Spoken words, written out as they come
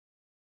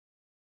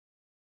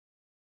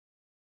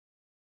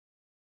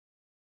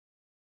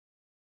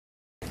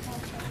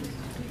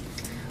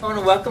I want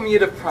to welcome you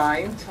to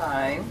Prime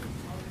Time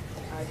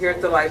here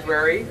at the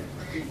library.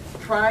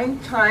 Prime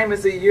Time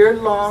is a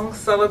year-long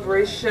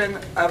celebration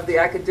of the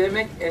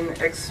academic and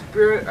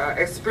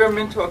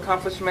experimental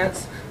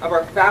accomplishments of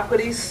our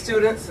faculty,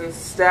 students, and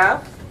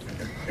staff.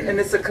 And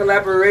it's a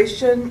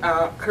collaborative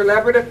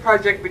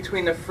project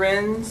between the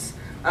Friends,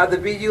 the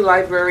BU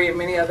Library, and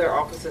many other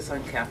offices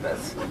on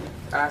campus.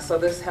 So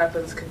this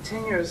happens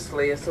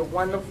continuously. It's a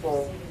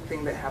wonderful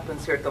thing that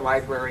happens here at the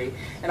library.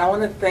 And I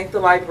want to thank the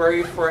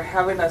library for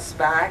having us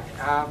back,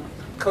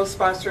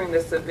 co-sponsoring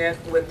this event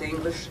with the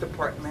English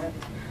department.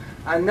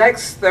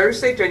 Next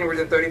Thursday, January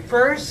the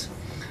 31st,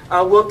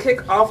 we'll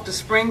kick off the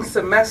spring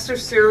semester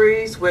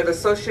series with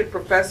Associate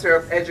Professor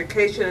of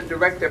Education and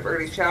Director of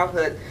Early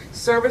Childhood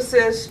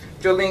Services,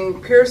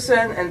 Jolene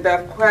Pearson and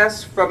Beth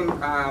Quest from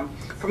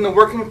the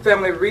Working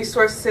Family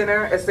Resource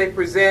Center as they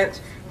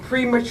present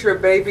Premature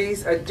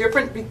Babies, A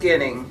Different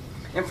Beginning,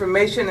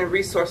 Information and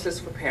Resources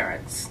for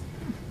Parents.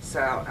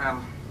 So,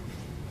 I'm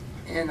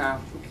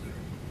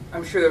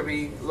sure there'll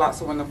be lots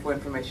of wonderful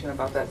information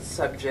about that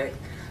subject.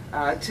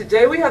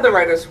 Today we have the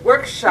Writers'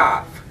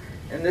 Workshop,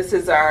 and this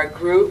is our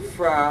group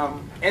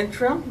from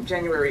Interim,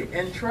 January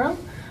Interim.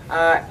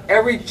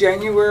 Every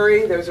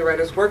January there's a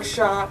Writers'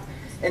 Workshop,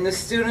 and the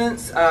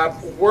students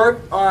work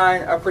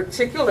on a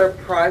particular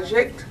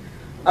project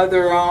of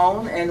their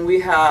own, and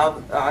we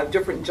have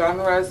different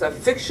genres of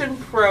fiction,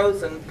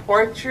 prose, and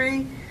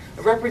poetry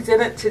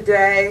represented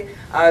today.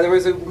 There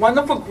was a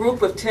wonderful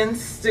group of 10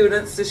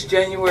 students this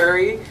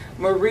January.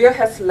 Maria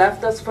has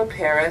left us for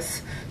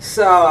Paris,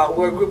 so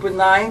we're a group of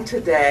 9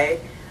 today.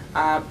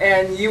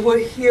 And you will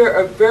hear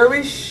a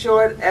very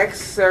short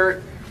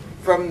excerpt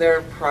from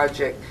their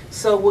project.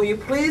 So will you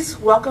please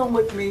welcome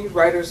with me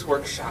Writers'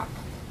 Workshop.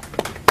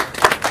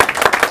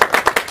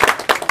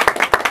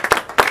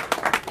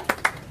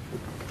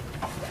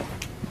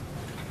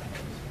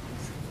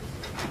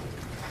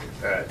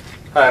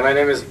 Hi, my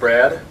name is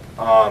Brad.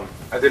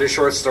 I did a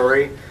short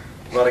story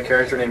about a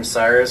character named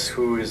Cyrus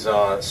who is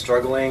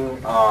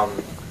struggling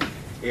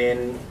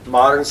in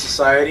modern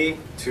society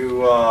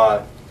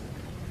to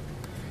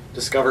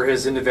discover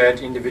his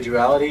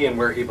individuality and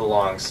where he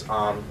belongs.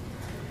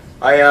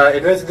 I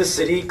invented this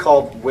city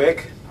called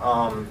Wick.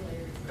 I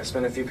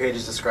spent a few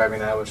pages describing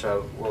that, which I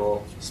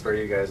will spare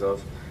you guys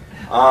of.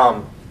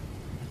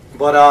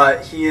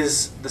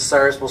 The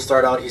Cyrus will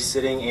start out, he's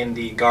sitting in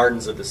the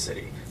gardens of the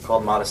city,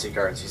 called Modesty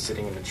Gardens. He's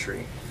sitting in a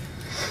tree.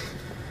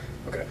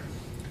 Okay.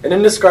 An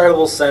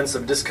indescribable sense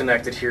of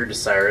disconnect adhered to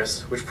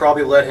Cyrus, which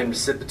probably led him to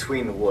sit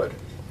between the wood.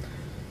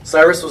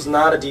 Cyrus was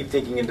not a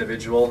deep-thinking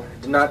individual,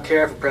 did not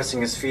care for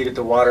pressing his feet at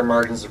the water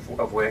margins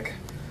of Wick,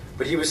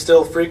 but he was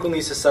still frequently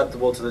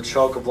susceptible to the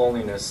choke of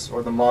loneliness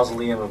or the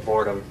mausoleum of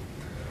boredom.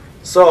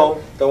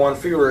 So, though on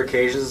fewer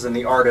occasions than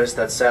the artist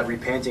that sat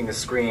repainting the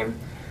scream,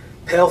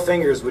 pale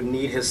fingers would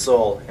knead his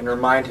soul and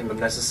remind him of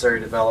necessary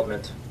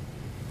development.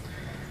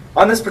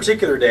 On this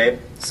particular day,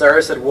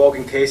 Cyrus had woke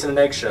encased in an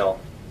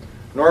eggshell.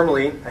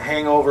 Normally, a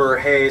hangover or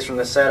haze from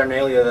the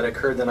Saturnalia that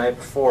occurred the night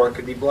before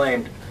could be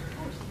blamed.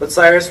 But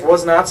Cyrus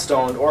was not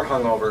stoned or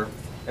hungover,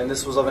 and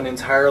this was of an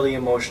entirely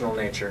emotional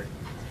nature.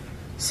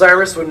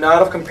 Cyrus would not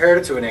have compared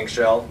it to an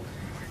eggshell,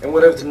 and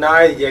would have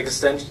denied the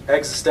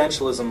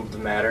existentialism of the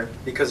matter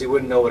because he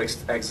wouldn't know what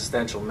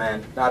existential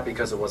meant, not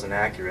because it wasn't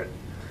accurate.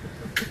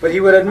 But he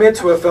would admit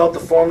to have felt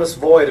the formless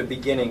void of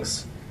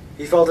beginnings.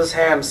 He felt his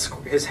hands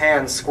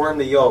squirm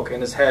the yolk,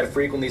 and his head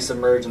frequently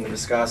submerged in the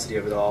viscosity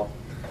of it all.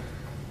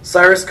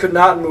 Cyrus could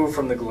not move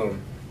from the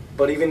gloom,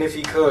 but even if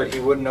he could, he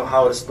wouldn't know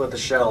how to split the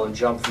shell and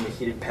jump from the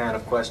heated pan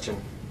of question.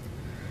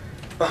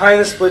 Behind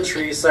the split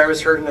tree,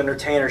 Cyrus heard an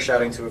entertainer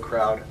shouting to a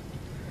crowd.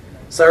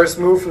 Cyrus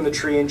moved from the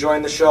tree and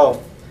joined the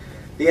show.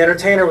 The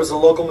entertainer was a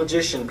local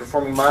magician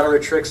performing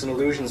moderate tricks and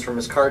illusions from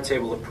his card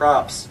table of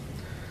props.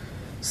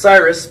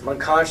 Cyrus,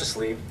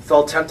 unconsciously,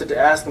 felt tempted to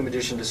ask the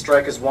magician to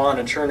strike his wand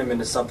and turn him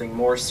into something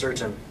more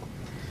certain.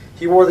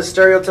 He wore the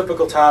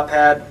stereotypical top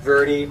hat,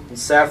 verde, and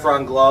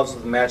saffron gloves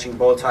with a matching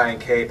bow tie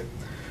and cape.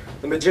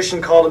 The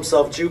magician called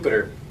himself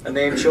Jupiter, a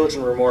name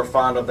children were more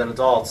fond of than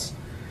adults.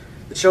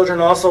 The children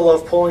also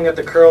loved pulling at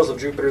the curls of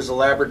Jupiter's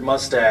elaborate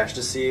mustache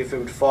to see if it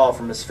would fall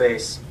from his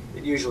face.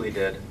 It usually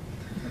did.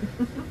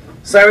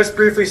 Cyrus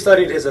briefly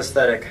studied his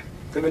aesthetic.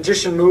 The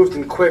magician moved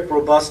in quick,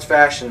 robust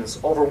fashions,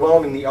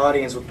 overwhelming the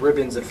audience with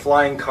ribbons and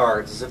flying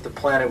cards as if the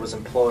planet was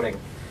imploding.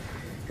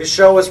 His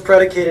show was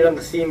predicated on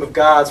the theme of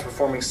gods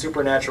performing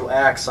supernatural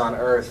acts on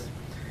Earth.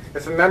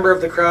 If a member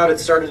of the crowd had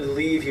started to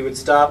leave, he would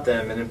stop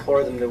them and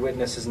implore them to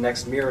witness his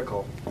next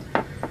miracle.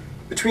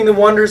 Between the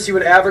wonders, he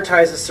would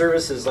advertise his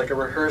services like a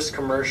rehearsed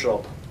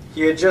commercial.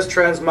 He had just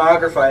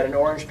transmogrified an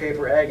orange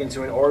paper egg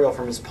into an Oreo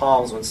from his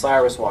palms when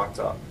Cyrus walked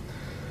up.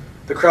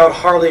 The crowd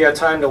hardly had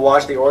time to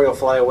watch the Oreo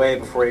fly away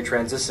before he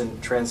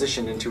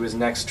transitioned into his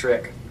next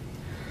trick.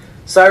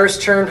 Cyrus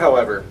turned,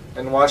 however,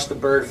 and watched the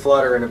bird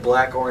flutter in a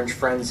black-orange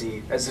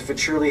frenzy, as if it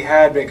truly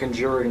had been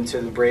conjured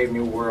into the brave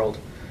new world.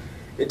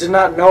 It did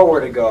not know where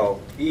to go,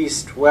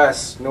 east,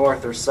 west,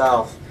 north, or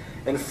south,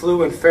 and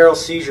flew in feral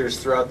seizures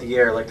throughout the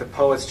air like the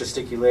poet's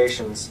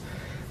gesticulations,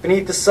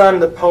 Beneath the sun,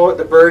 the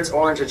bird's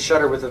orange had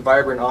shuddered with a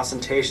vibrant,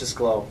 ostentatious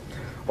glow,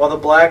 while the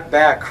black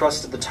back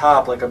crusted the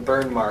top like a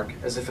burn mark,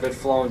 as if it had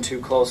flown too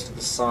close to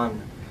the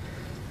sun.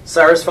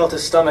 Cyrus felt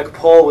his stomach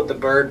pull with the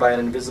bird by an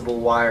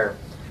invisible wire.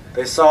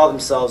 They saw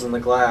themselves in the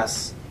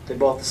glass. They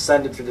both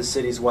ascended through the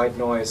city's white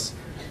noise,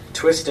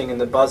 twisting in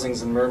the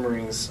buzzings and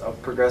murmurings of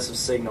progressive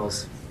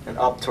signals, and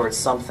up towards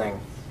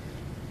something.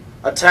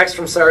 A text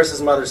from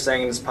Cyrus's mother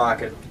sang in his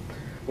pocket.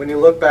 When he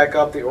looked back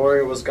up, the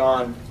Oriole was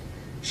gone.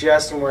 She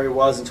asked him where he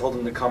was and told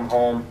him to come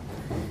home.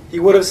 He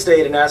would have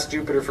stayed and asked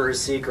Jupiter for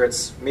his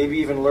secrets, maybe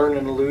even learn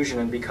an illusion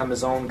and become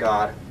his own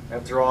god.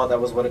 After all,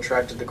 that was what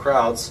attracted the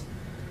crowds.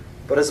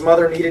 But his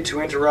mother needed to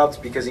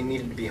interrupt because he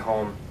needed to be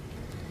home.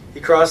 He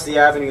crossed the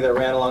avenue that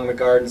ran along the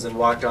gardens and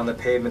walked down the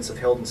pavements of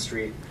Hilton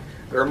Street.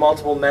 There were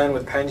multiple men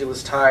with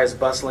pendulous ties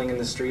bustling in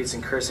the streets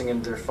and cursing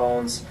into their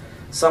phones.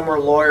 Some were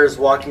lawyers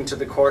walking to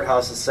the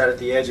courthouse that sat at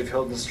the edge of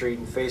Hilton Street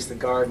and faced the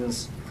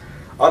gardens.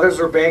 Others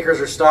were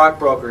bankers or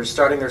stockbrokers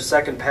starting their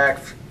second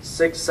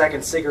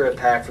cigarette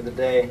pack for the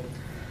day.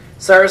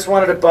 Cyrus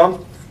wanted to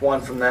bump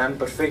one from them,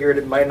 but figured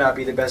it might not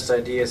be the best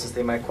idea since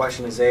they might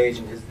question his age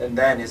and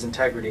then his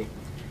integrity.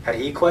 Had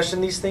he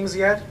questioned these things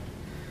yet?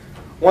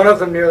 One of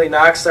them nearly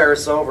knocked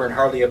Cyrus over and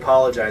hardly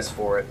apologized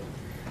for it.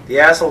 The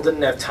asshole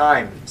didn't have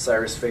time,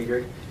 Cyrus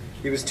figured.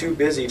 He was too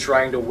busy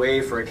trying to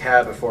wave for a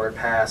cab before it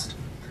passed.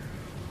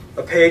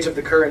 A page of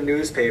the current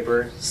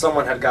newspaper,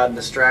 someone had gotten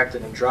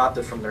distracted and dropped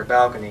it from their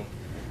balcony,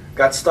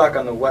 got stuck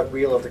on the wet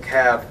wheel of the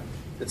cab.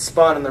 It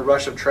spun in the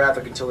rush of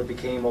traffic until it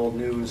became old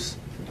news.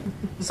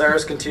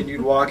 Cyrus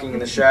continued walking in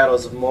the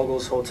shadows of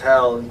Mogul's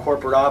Hotel and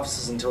corporate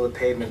offices until the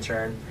pavement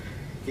turned.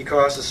 He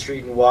crossed the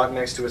street and walked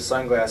next to a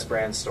sunglass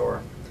brand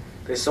store.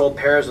 They sold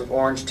pairs with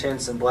orange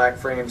tints and black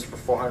frames for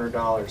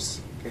 $400,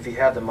 if he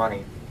had the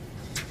money.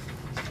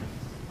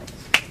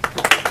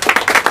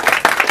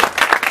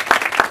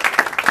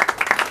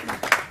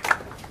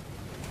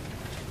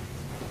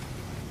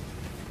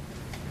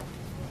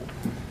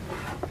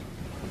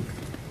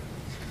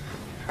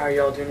 How are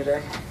y'all doing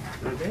today?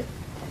 Okay.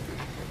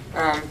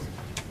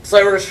 So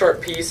I wrote a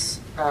short piece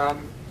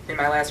in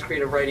my last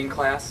creative writing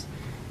class,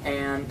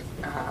 and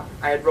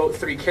I had wrote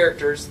 3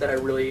 characters that I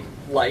really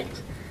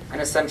liked, and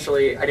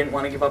essentially I didn't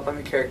want to give up on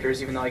the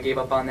characters even though I gave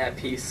up on that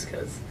piece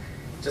because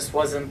it just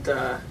wasn't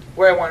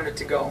where I wanted it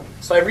to go.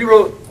 So I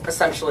rewrote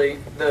essentially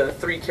the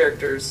 3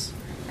 characters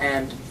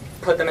and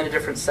put them in a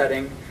different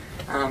setting,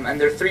 and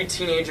they're 3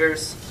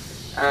 teenagers,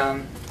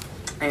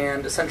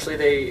 and essentially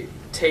they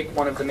take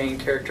one of the main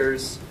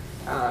characters'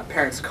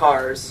 parents'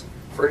 cars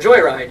for a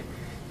joyride,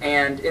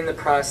 and in the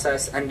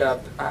process end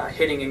up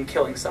hitting and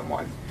killing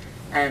someone.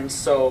 And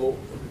so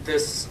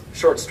this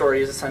short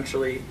story is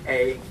essentially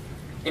a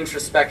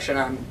introspection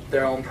on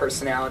their own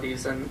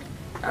personalities and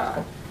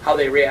how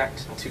they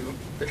react to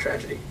the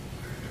tragedy.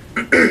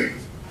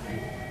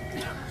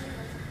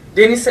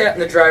 Danny sat in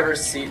the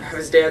driver's seat of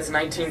his dad's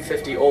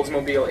 1950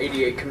 Oldsmobile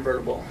 88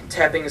 convertible,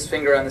 tapping his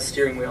finger on the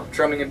steering wheel,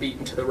 drumming a beat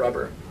into the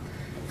rubber.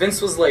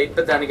 Vince was late,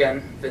 but then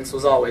again, Vince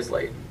was always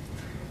late.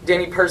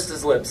 Danny pursed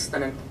his lips,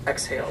 then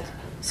exhaled.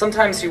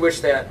 Sometimes he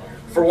wished that,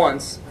 for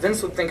once,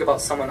 Vince would think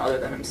about someone other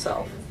than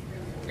himself.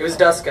 It was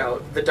dusk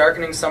out, the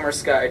darkening summer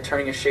sky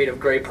turning a shade of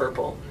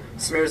gray-purple,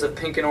 smears of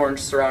pink and orange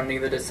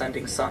surrounding the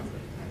descending sun.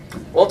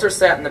 Walter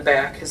sat in the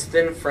back, his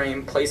thin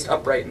frame placed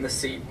upright in the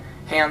seat,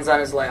 hands on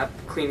his lap,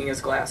 cleaning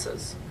his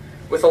glasses.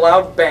 With a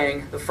loud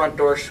bang, the front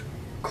door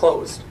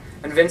closed,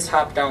 and Vince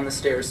hopped down the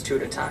stairs 2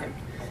 at a time.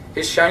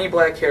 His shiny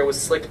black hair was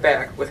slicked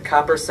back with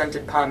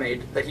copper-scented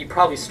pomade that he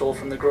probably stole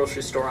from the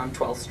grocery store on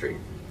 12th Street.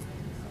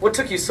 "What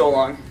took you so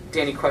long?"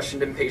 Danny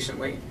questioned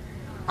impatiently.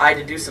 "I had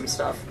to do some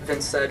stuff,"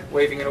 Vince said,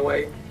 waving it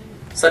away.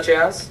 "Such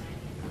as?"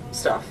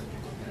 "Stuff."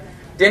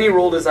 Danny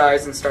rolled his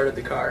eyes and started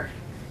the car.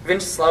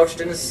 Vince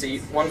slouched in his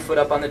seat, one foot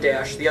up on the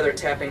dash, the other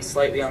tapping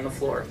slightly on the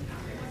floor.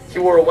 He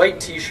wore a white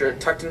t-shirt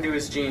tucked into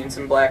his jeans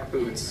and black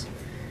boots.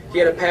 He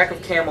had a pack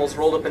of Camels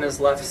rolled up in his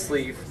left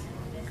sleeve.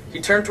 He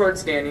turned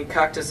towards Danny,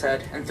 cocked his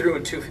head, and threw a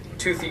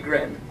toothy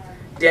grin.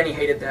 Danny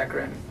hated that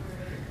grin.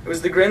 It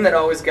was the grin that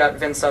always got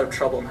Vince out of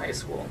trouble in high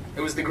school.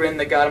 It was the grin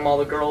that got him all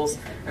the girls,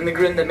 and the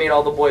grin that made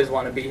all the boys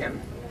want to be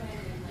him.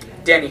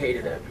 Danny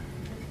hated it.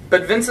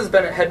 But Vince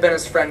had been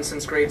his friend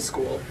since grade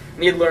school,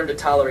 and he had learned to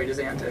tolerate his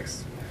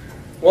antics.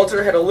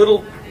 Walter had a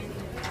little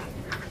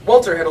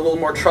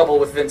more trouble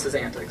with Vince's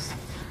antics.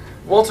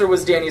 Walter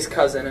was Danny's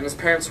cousin, and his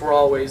parents were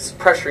always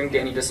pressuring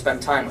Danny to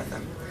spend time with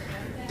him.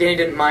 Danny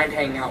didn't mind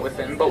hanging out with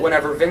him, but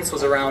whenever Vince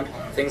was around,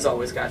 things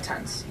always got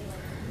tense.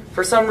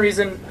 For some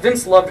reason,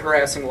 Vince loved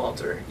harassing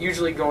Walter,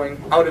 usually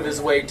going out of his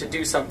way to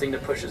do something to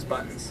push his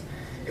buttons.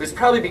 It was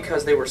probably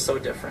because they were so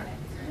different.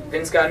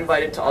 Vince got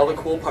invited to all the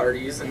cool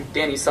parties, and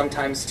Danny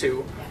sometimes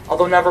too,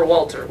 although never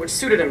Walter, which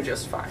suited him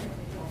just fine.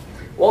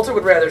 Walter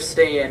would rather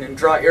stay in and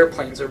draw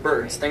airplanes or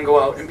birds than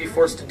go out and be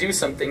forced to do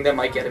something that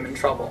might get him in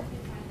trouble.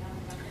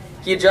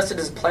 He adjusted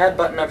his plaid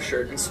button-up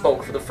shirt and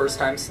spoke for the first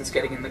time since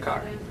getting in the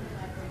car.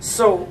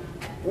 "So,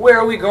 where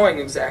are we going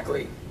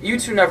exactly? You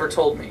two never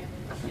told me."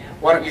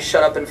 "Why don't you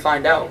shut up and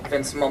find out?"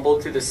 Vince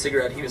mumbled through the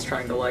cigarette he was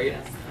trying to light.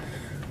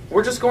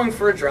 We're just going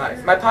for a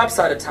drive. My pop's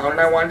out of town and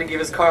I wanted to give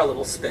his car a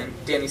little spin,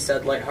 Danny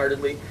said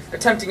lightheartedly,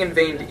 attempting in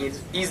vain to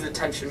ease the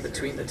tension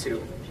between the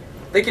two.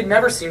 They could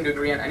never seem to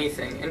agree on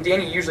anything, and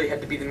Danny usually had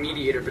to be the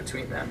mediator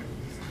between them.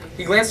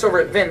 He glanced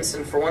over at Vince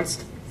and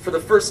for the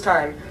first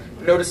time,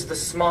 noticed the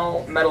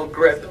small metal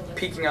grip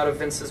peeking out of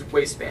Vince's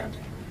waistband.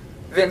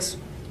 Vince,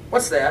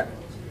 what's that?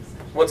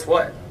 What's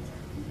what?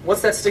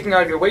 What's that sticking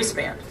out of your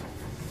waistband?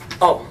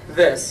 Oh,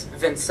 this,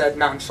 Vince said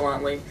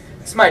nonchalantly.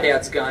 It's my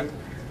dad's gun.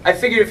 I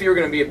figured if you were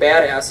going to be a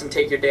badass and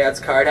take your dad's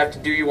car, I'd have to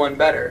do you one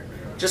better.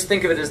 Just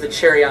think of it as the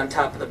cherry on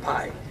top of the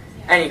pie.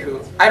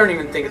 Anywho, I don't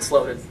even think it's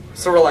loaded,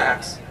 so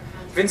relax.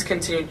 Vince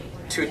continued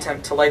to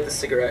attempt to light the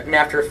cigarette, and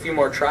after a few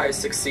more tries,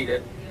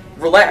 succeeded.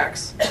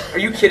 Relax? Are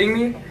you kidding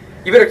me?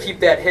 You better keep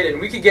that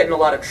hidden. We could get in a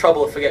lot of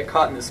trouble if we get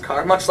caught in this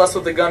car, much less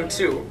with the gun,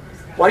 too.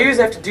 Why do you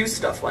always have to do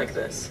stuff like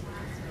this?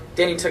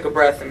 Danny took a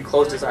breath and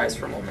closed his eyes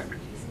for a moment.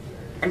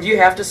 And do you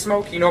have to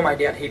smoke? You know my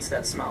dad hates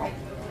that smell.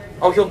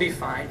 Oh, he'll be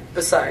fine.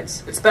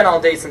 Besides, it's been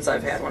all day since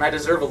I've had one. I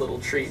deserve a little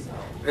treat,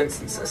 Vince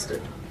insisted.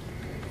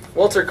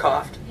 Walter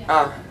coughed.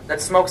 Ah,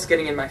 that smoke's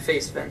getting in my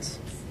face, Vince.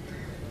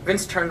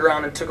 Vince turned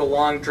around and took a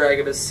long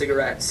drag of his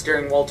cigarette,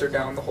 staring Walter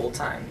down the whole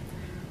time.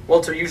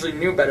 Walter usually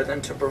knew better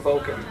than to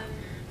provoke him.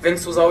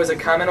 Vince was always a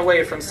comment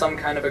away from some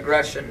kind of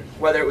aggression,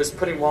 whether it was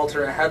putting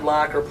Walter in a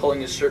headlock or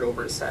pulling his shirt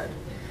over his head.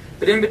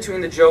 But in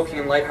between the joking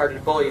and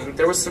lighthearted bullying,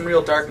 there was some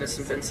real darkness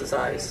in Vince's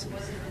eyes.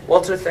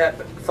 Walter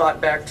thought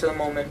back to the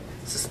moment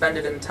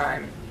suspended in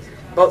time.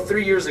 About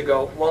 3 years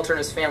ago, Walter and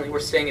his family were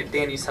staying at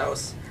Danny's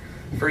house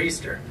for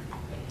Easter.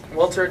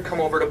 Walter had come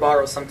over to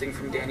borrow something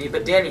from Danny,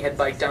 but Danny had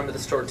biked down to the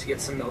store to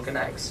get some milk and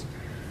eggs.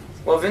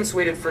 While Vince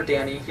waited for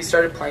Danny, he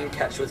started playing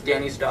catch with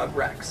Danny's dog,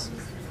 Rex.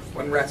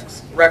 When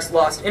Rex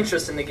lost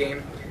interest in the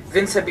game,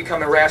 Vince had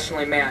become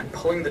irrationally mad,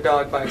 pulling the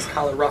dog by his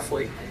collar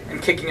roughly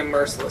and kicking him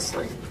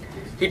mercilessly.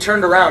 He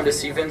turned around to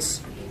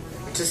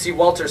see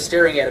Walter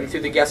staring at him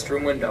through the guest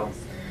room window.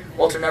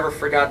 Walter never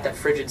forgot that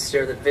frigid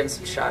stare that Vince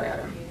had shot at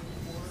him.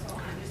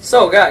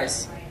 So,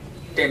 guys,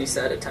 Danny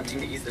said, attempting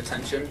to ease the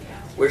tension,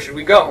 where should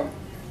we go?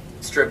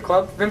 Strip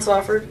club? Vince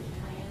offered.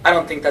 I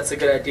don't think that's a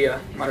good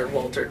idea, muttered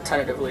Walter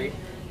tentatively.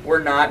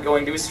 We're not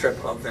going to a strip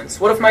club, Vince.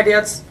 What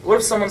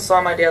if someone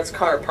saw my dad's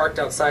car parked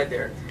outside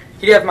there?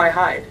 He'd have my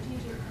hide.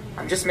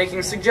 I'm just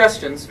making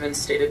suggestions, Vince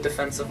stated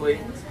defensively.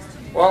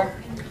 Well,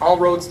 all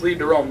roads lead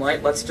to Rome,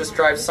 Light. Let's just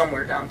drive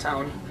somewhere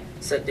downtown,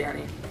 said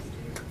Danny.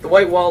 The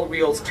white-walled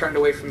wheels turned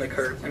away from the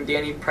curb, and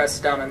Danny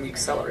pressed down on the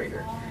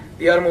accelerator.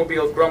 The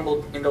automobile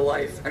grumbled into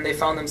life, and they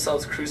found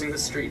themselves cruising the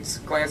streets,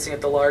 glancing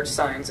at the large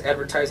signs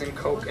advertising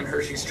Coke and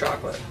Hershey's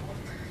chocolate.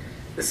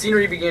 The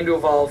scenery began to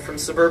evolve from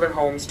suburban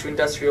homes to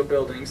industrial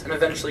buildings, and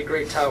eventually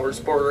great towers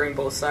bordering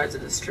both sides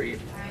of the street.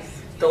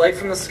 The light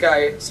from the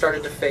sky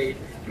started to fade,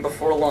 and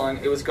before long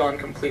it was gone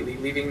completely,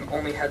 leaving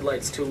only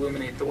headlights to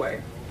illuminate the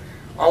way.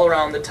 All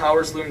around, the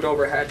towers loomed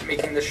overhead,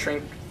 making the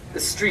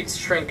streets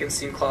shrink and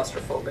seem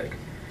claustrophobic.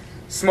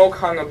 Smoke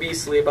hung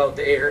obesely about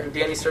the air, and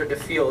Danny started to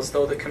feel as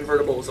though the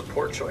convertible was a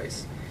poor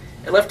choice.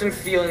 It left him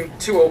feeling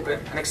too open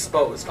and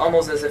exposed,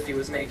 almost as if he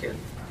was naked.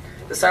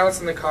 The silence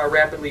in the car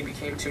rapidly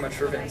became too much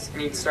for Vince,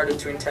 and he started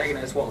to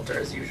antagonize Walter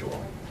as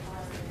usual.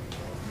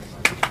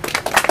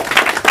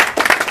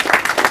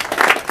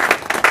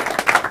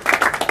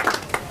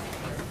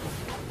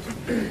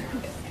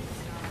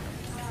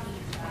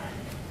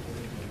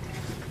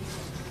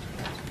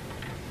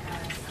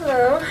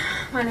 Hello,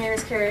 my name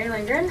is Kari,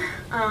 Lindgren.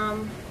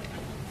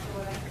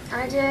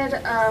 I did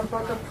a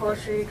book of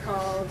poetry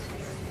called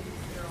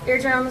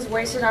Eardrums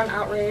Wasted on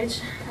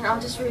Outrage, and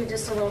I'll just read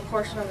just a little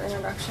portion of the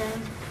introduction,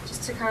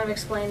 just to kind of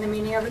explain the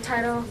meaning of the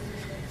title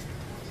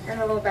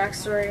and a little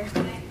backstory.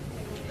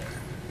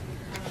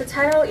 The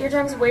title,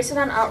 Eardrums Wasted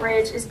on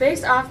Outrage, is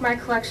based off my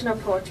collection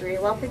of poetry.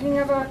 While thinking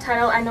of a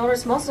title, I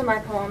noticed most of my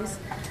poems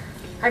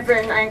I've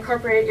written, I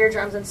incorporated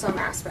eardrums in some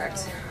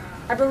aspect.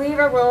 I believe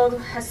our world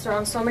has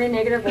thrown so many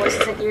negative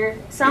voices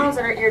and sounds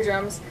at our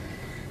eardrums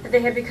that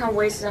they have become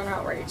wasted on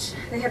outrage.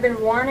 They have been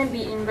worn and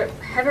beaten, but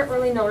haven't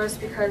really noticed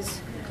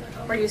because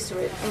we're used to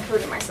it,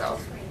 including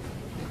myself.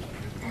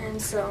 And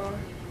so,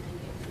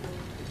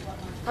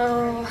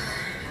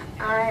 I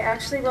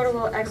actually wrote a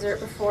little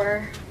excerpt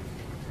before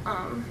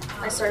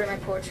I started my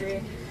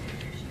poetry.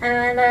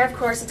 And I, of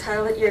course,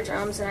 titled it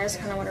Eardrums, and I just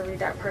kind of want to read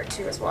that part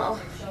too as well.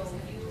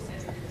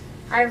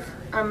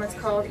 It's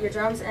called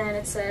Eardrums, and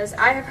it says,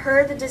 I have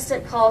heard the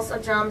distant pulse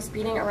of drums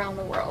beating around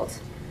the world,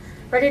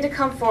 ready to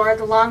come forward,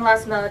 the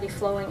long-lost melody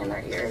flowing in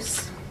their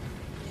ears.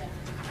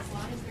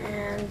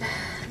 And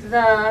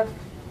the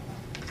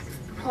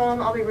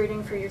poem I'll be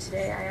reading for you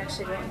today, I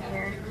actually wrote in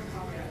here,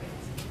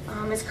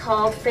 is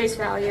called Face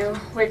Value,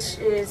 which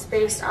is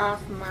based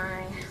off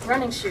my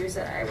running shoes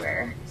that I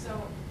wear.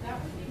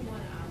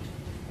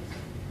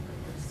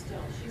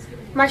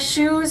 My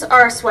shoes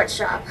are a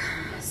sweatshop.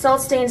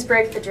 Salt stains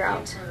break the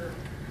drought.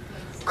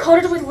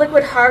 Coated with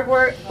liquid of hard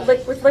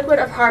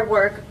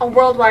work, a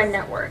worldwide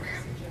network.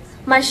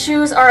 My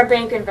shoes are a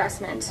bank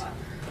investment,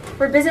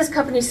 where business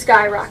companies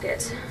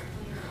skyrocket.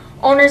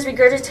 Owners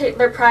regurgitate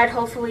their pride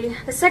hopefully.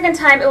 The second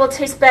time it will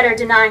taste better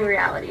denying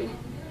reality.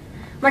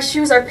 My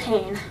shoes are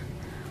pain,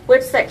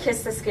 whips that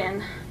kiss the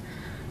skin,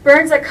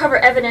 burns that cover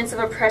evidence of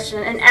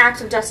oppression, an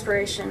act of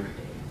desperation.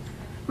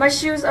 My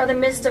shoes are the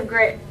mist of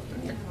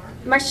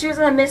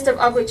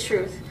ugly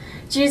truth,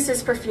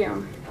 Jesus'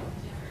 perfume.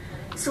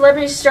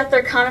 Celebrities strut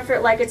their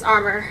counterfeit like it's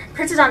armor,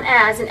 printed on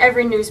ads in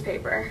every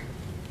newspaper.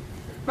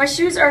 My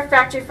shoes are a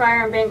factory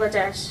fire in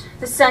Bangladesh,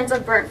 the scent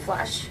of burnt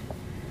flesh.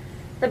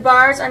 The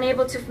bars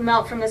unable to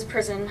melt from this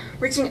prison,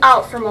 reaching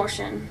out for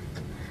motion.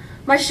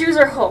 My shoes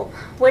are hope,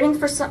 waiting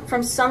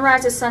from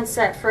sunrise to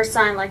sunset for a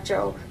sign like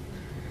Job.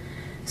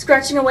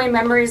 Scratching away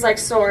memories like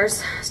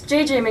sores,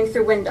 daydreaming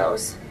through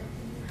windows.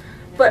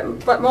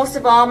 But most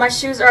of all, my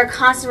shoes are a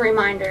constant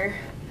reminder.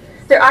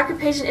 Their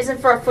occupation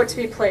isn't for a foot to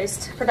be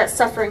placed, but that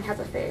suffering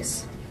has a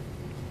face.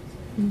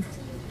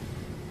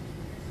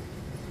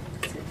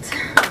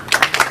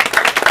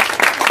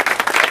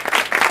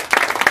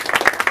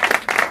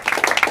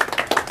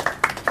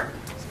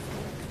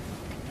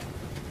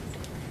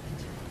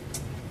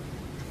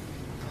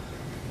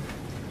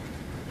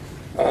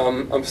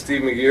 I'm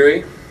Steve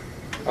McGeary.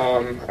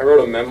 I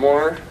wrote a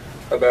memoir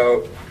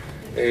about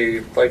a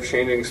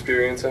life-changing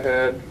experience I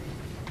had.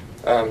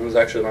 It was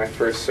actually my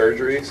first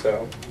surgery,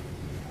 so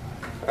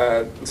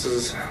this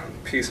is a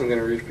piece I'm going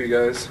to read for you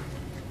guys.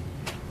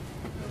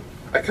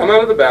 I come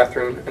out of the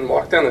bathroom and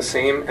walk down the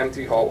same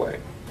empty hallway.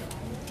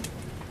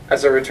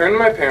 As I return to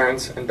my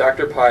parents and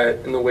Dr.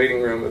 Pyatt in the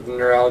waiting room of the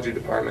neurology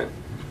department,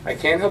 I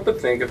can't help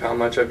but think of how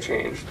much I've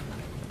changed.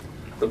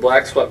 The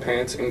black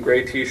sweatpants and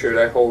gray t-shirt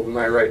I hold in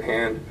my right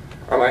hand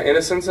are my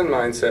innocence and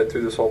mindset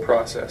through this whole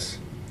process.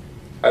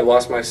 I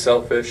lost my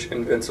selfish,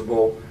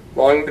 invincible,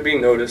 longing to be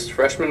noticed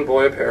freshman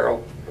boy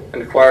apparel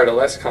and acquired a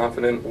less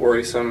confident,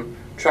 worrisome,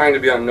 trying to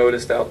be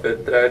unnoticed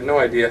outfit that I had no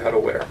idea how to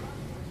wear.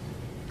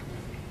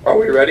 Are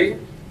we ready?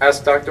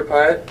 Asks Dr.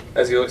 Pyatt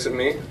as he looks at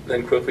me,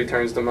 then quickly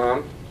turns to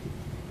Mom.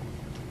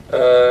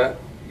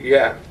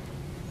 Yeah.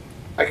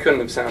 I couldn't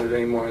have sounded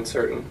any more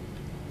uncertain.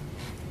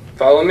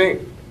 Follow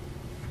me.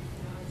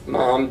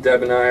 Mom,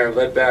 Deb, and I are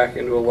led back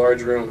into a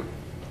large room.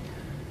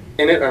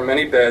 In it are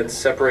many beds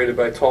separated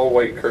by tall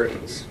white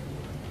curtains.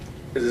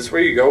 Is this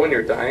where you go when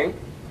you're dying?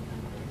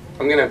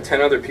 I'm going to have 10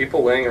 other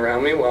people laying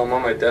around me while I'm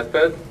on my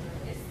deathbed?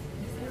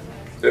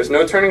 There's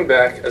no turning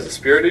back as a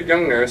spirited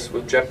young nurse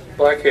with jet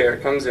black hair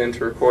comes in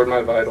to record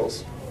my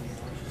vitals.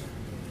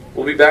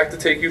 We'll be back to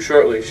take you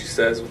shortly, she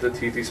says with a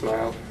teethy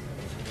smile.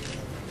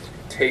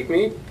 Take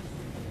me?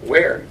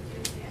 Where?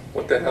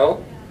 What the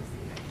hell?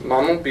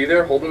 Mom won't be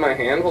there holding my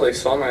hand while they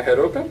saw my head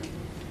open?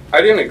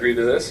 I didn't agree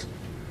to this.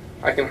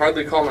 I can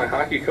hardly call my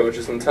hockey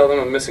coaches and tell them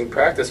I'm missing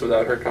practice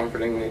without her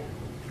comforting me.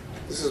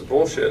 This is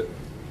bullshit.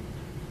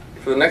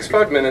 For the next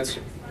 5 minutes,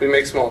 we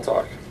make small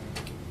talk.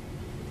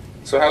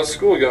 So how's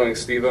school going,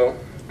 Steve-O?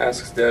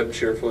 Asks Deb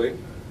cheerfully.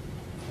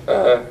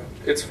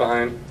 It's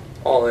fine.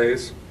 All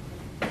A's.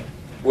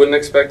 Wouldn't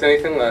expect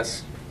anything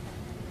less.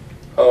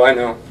 Oh, I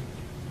know.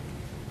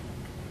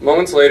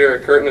 Moments later, a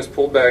curtain is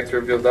pulled back to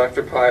reveal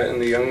Dr. Pyatt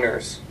and the young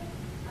nurse.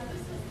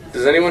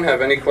 Does anyone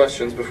have any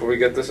questions before we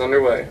get this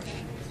underway?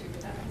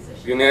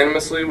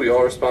 Unanimously, we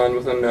all respond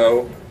with a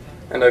no,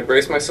 and I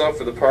brace myself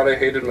for the part I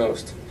hated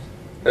most,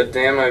 that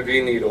damn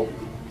IV needle.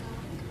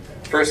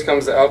 First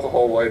comes the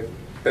alcohol wipe.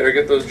 Better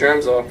get those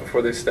germs off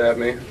before they stab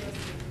me.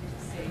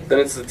 Then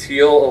it's the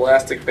teal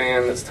elastic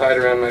band that's tied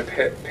around my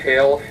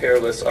pale,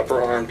 hairless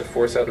upper arm to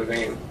force out a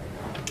vein.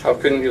 How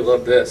couldn't you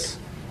love this?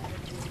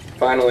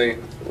 Finally,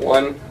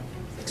 1,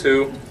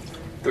 2,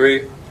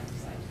 3.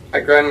 I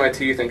grind my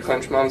teeth and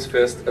clench Mom's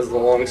fist as the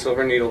long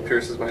silver needle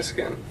pierces my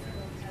skin.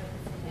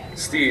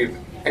 Steve,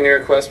 any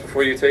requests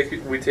before we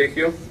take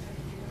you?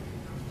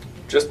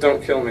 Just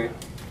don't kill me.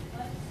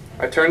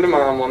 I turn to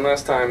Mom one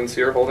last time and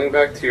see her holding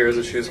back tears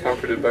as she is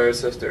comforted by her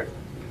sister.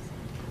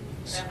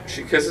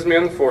 She kisses me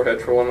on the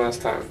forehead for one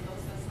last time.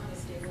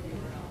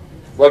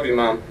 Love you,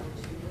 Mom.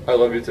 I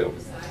love you too.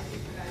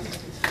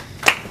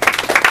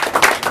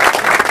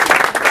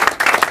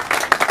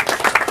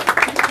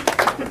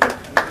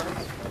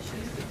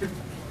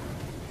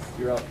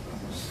 You're up.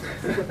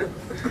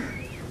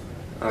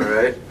 All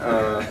right.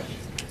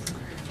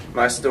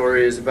 My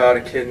story is about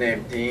a kid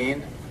named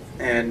Dean,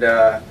 and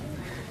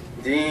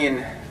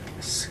Dean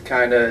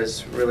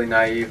is really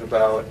naive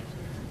about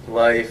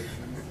life,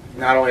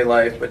 not only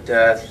life but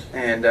death,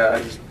 and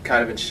he's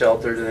kind of been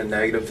sheltered in the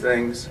negative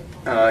things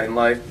in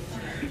life.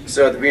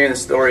 So at the beginning of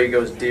the story, he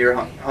goes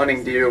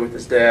hunting deer with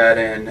his dad,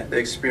 and the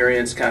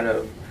experience kind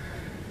of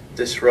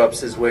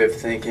disrupts his way of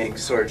thinking,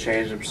 sort of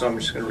changes him. So I'm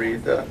just going to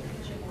read the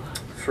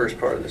first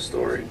part of the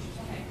story.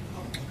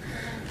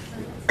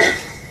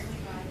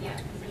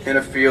 In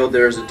a field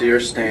there is a deer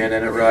stand,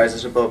 and it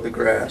rises above the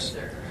grass.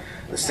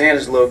 The stand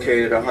is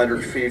located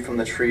 100 feet from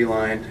the tree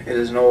line. It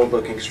is an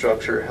old-looking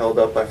structure held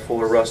up by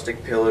 4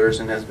 rustic pillars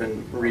and has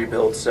been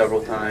rebuilt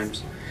several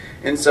times.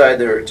 Inside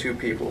there are 2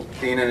 people.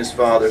 Dean and his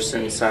father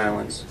sit in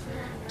silence.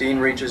 Dean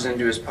reaches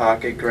into his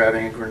pocket,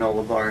 grabbing a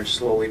granola bar, and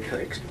slowly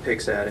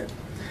picks at it.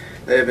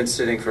 They have been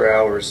sitting for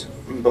hours,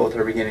 and both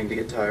are beginning to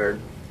get tired.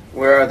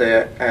 "Where are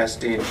they?"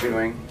 asked Dean,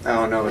 chewing. "I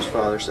don't know," his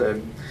father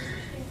said.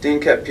 Dean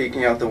kept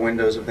peeking out the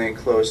windows of the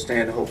enclosed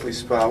stand to hopefully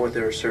spot what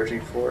they were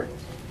searching for.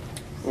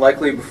 Like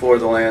before,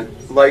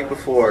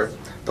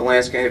 the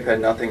landscape had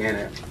nothing in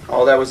it.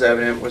 All that was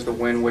evident was the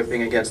wind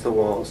whipping against the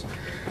walls.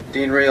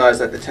 Dean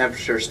realized that the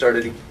temperature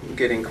started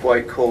getting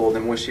quite cold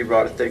and wished he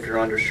brought a thicker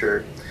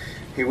undershirt.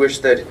 He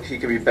wished that he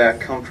could be back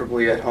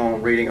comfortably at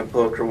home reading a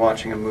book or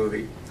watching a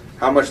movie.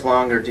 "How much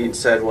longer?" Dean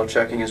said while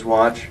checking his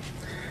watch.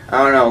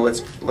 "I don't know,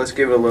 let's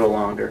give it a little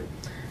longer."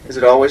 "Is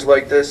it always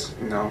like this?"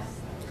 "No."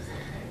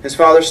 His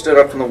father stood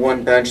up from the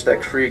one bench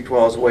that creaked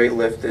while his weight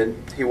lifted.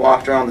 He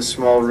walked around the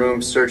small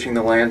room, searching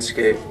the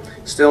landscape.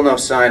 Still no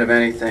sign of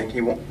anything.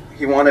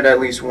 He wanted at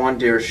least one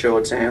deer to show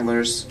its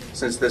antlers.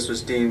 Since this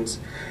was Dean's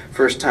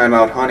first time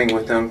out hunting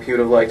with him, he would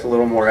have liked a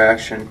little more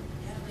action.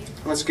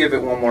 "Let's give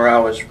it 1 more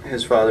hour,"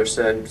 his father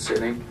said,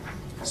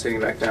 sitting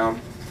back down.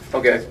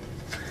 "Okay."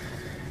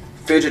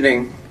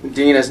 Fidgeting,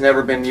 Dean has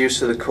never been used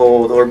to the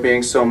cold or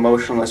being so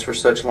motionless for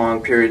such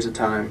long periods of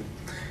time.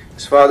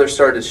 His father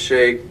started to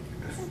shake.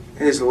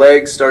 His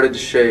legs started to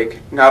shake,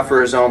 not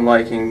for his own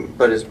liking,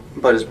 but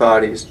his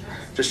body's,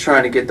 just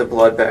trying to get the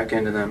blood back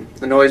into them.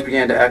 The noise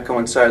began to echo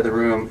inside the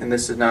room, and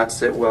this did not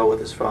sit well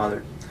with his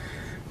father.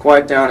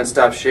 "Quiet down and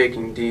stop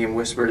shaking, Dean,"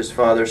 whispered his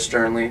father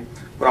sternly.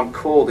 "But I'm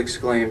cold,"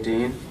 exclaimed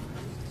Dean.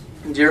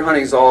 "Deer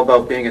hunting is all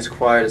about being as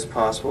quiet as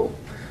possible.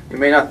 You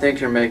may not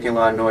think you're making a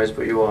lot of noise,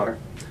 but you are."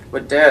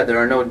 "But Dad, there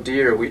are no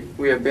deer.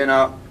 We have been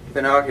out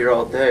here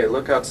all day.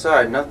 Look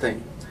outside,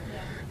 nothing."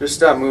 "Just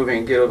stop moving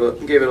and give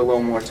it a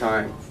little more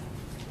time."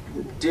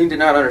 Dean did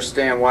not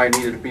understand why he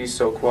needed to be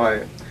so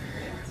quiet,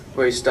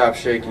 but he stopped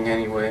shaking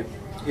anyway.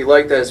 He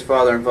liked that his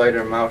father invited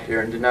him out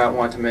here and did not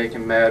want to make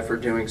him mad for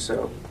doing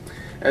so.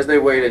 As they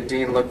waited,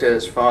 Dean looked at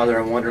his father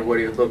and wondered what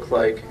he would look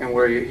like and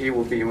where he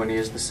will be when he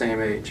is the same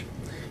age.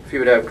 If he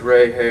would have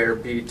gray hair,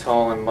 be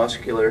tall and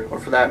muscular, or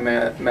for that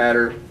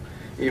matter,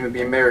 even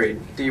be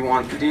married. Dean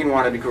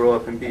wanted to grow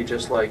up and be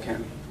just like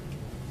him.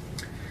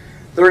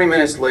 30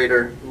 minutes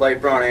later, light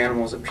brown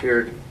animals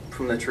appeared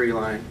from the tree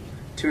line.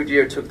 2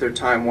 deer took their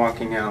time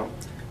walking out.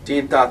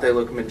 Dean thought they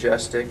looked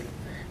majestic.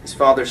 His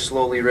father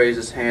slowly raised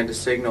his hand to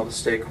signal to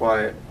stay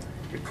quiet.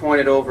 He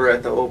pointed over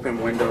at the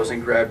open windows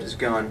and grabbed his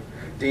gun.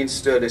 Dean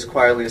stood as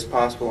quietly as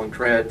possible and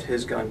grabbed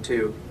his gun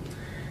too.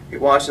 He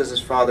watched as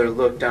his father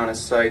looked down his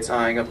sights,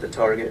 eyeing up the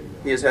target.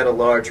 He has had a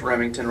large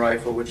Remington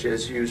rifle, which he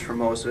has used for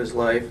most of his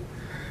life.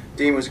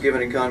 Dean was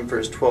given a gun for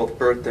his 12th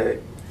birthday.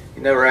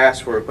 He never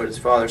asked for it, but his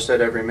father said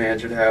every man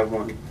should have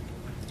one.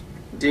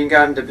 Dean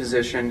got into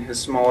position, his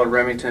smaller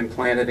Remington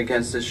planted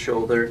against his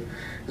shoulder.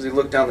 As he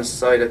looked down the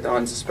sight at the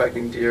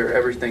unsuspecting deer,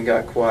 everything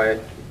got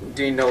quiet.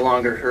 Dean no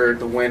longer heard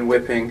the wind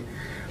whipping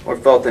or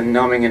felt the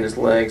numbing in his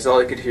legs. All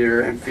he could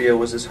hear and feel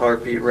was his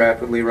heartbeat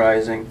rapidly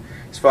rising.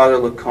 His father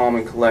looked calm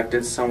and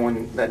collected,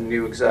 someone that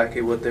knew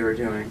exactly what they were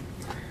doing.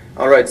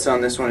 "All right,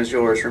 son, this one is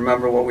yours.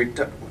 Remember what we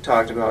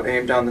talked about.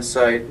 Aim down the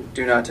sight,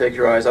 do not take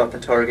your eyes off the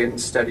target,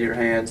 and steady your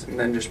hands, and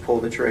then just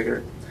pull the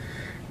trigger."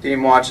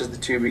 Dean watched as the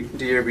 2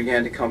 deer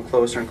began to come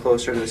closer and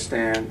closer to the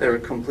stand. They were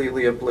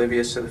completely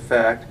oblivious to the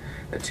fact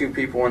that 2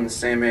 people were in the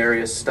same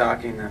area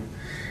stalking them.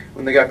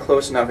 When they got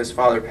close enough, his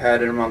father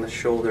patted him on the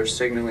shoulder,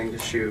 signaling to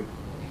shoot.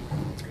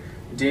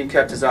 Dean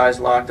kept his eyes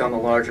locked on the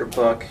larger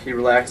buck. He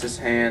relaxed his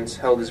hands,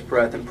 held his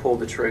breath, and pulled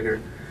the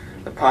trigger.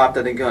 The pop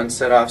that the gun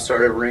set off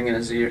started ring in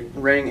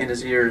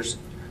his ears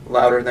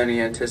louder than he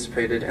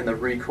anticipated, and the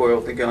recoil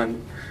of the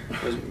gun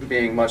was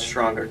being much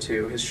stronger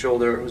too. His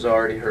shoulder was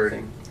already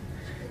hurting.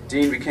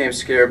 Dean became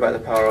scared by the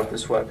power of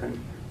this weapon.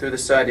 Through the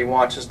sight, he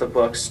watched as the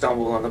buck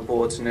stumbled on the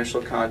bullet's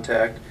initial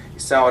contact. He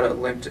saw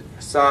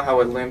how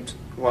it limped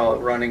while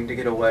running to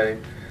get away.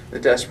 The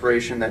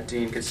desperation that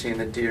Dean could see in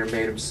the deer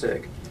made him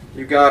sick.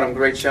 "You got him.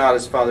 Great shot,"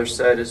 his father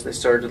said as they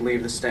started to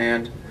leave the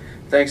stand.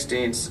 Thanks,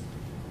 Dean.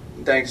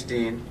 Thanks,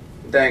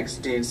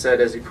 Dean said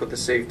as he put the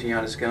safety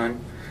on his gun.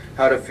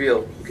 "How'd it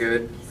feel?"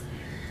 "Good."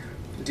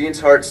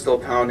 Dean's heart still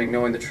pounding,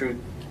 knowing the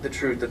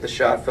truth that the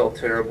shot felt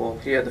terrible.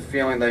 He had the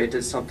feeling that he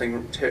did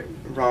something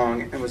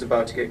wrong and was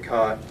about to get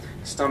caught.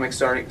 His stomach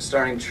starting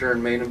to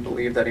churn made him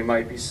believe that he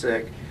might be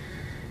sick.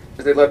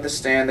 As they left the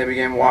stand, they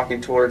began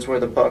walking towards where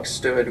the buck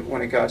stood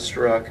when it got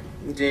struck.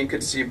 Dean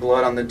could see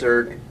blood on the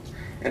dirt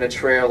and a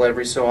trail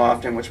every so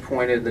often which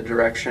pointed in the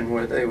direction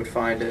where they would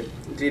find it.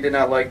 Dean did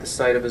not like the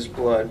sight of this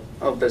blood.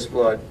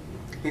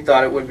 He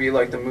thought it would be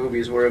like the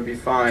movies where it would be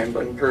fine,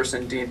 but in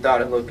person Dean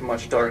thought it looked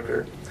much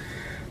darker.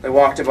 They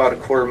walked about a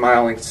quarter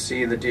mile and could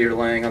see the deer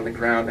laying on the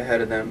ground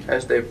ahead of them.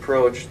 As they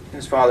approached,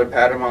 his father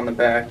patted him on the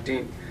back.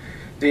 Dean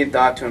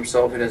thought to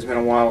himself, it has been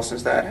a while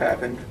since that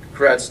happened.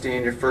 "Congrats,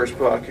 Dean, your first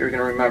buck. You're going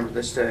to remember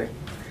this day."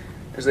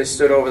 As they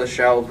stood over the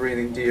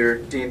shallow-breathing deer,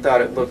 Dean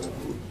thought it looked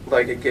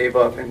like it gave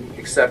up and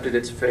accepted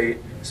its fate.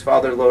 His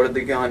father loaded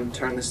the gun,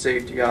 turned the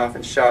safety off,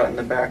 and shot it in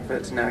the back of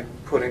its neck,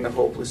 putting the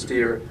hopeless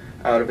deer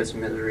out of its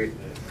misery.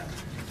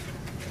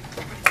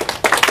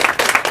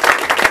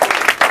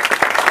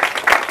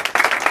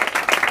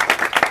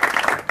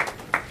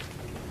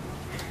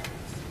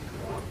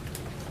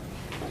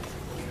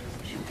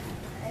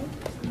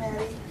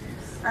 Maddie.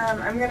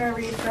 I I'm going to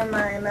read from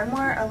my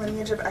memoir, A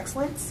Lineage of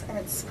Excellence, and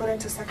it's split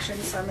into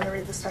sections, so I'm going to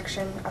read the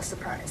section, A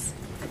Surprise.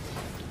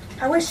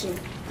 How is she?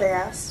 They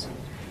asked.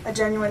 A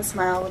genuine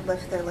smile would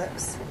lift their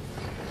lips.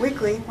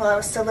 Weekly, while I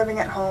was still living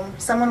at home,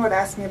 someone would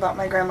ask me about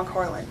my Grandma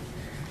Corlin,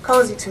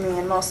 cozy to me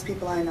and most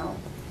people I know.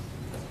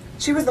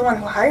 She was the one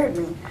who hired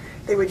me,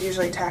 they would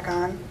usually tack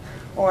on,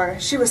 or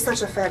she was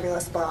such a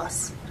fabulous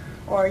boss,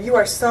 or you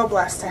are so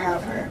blessed to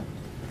have her.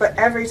 But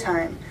every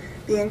time,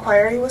 the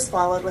inquiry was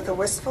followed with a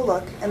wistful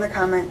look and the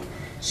comment,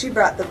 she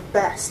brought the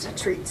best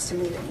treats to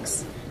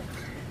meetings.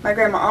 My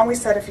grandma always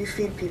said if you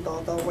feed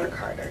people, they'll work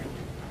harder.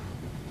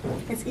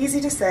 It's easy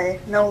to say,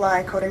 no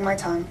lie coating my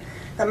tongue,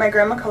 that my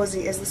Grandma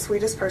Cozy is the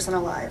sweetest person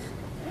alive.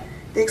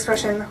 The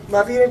expression,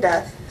 love you to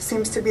death,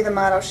 seems to be the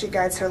motto she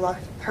guides her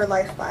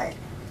life by.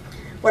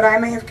 What I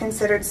may have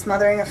considered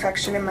smothering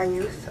affection in my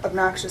youth,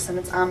 obnoxious in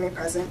its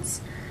omnipresence,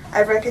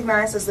 I've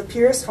recognized as the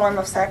purest form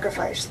of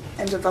sacrifice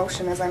and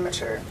devotion as I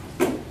mature.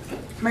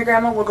 My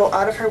grandma will go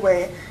out of her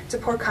way to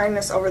pour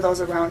kindness over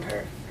those around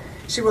her.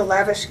 She will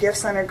lavish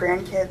gifts on her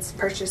grandkids,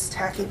 purchase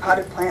tacky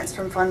potted plants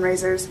from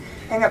fundraisers,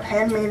 hang up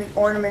handmade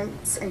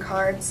ornaments and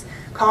cards,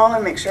 call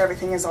and make sure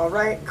everything is all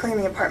right, clean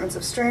the apartments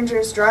of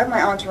strangers, drive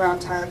my aunt around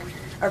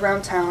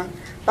town,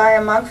 buy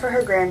a mug for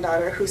her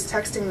granddaughter whose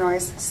texting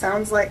noise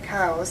sounds like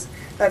cows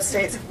that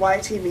states,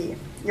 YTB,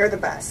 you're the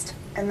best,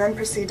 and then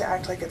proceed to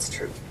act like it's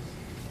true.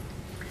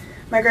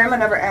 My grandma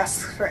never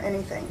asks for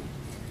anything.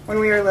 When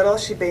we were little,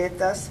 she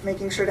bathed us,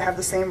 making sure to have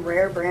the same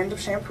rare brand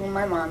of shampoo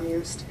my mom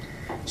used.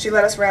 She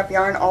let us wrap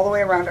yarn all the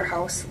way around her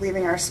house,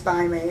 leaving our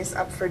spy maze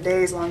up for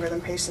days longer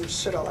than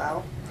patience should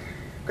allow.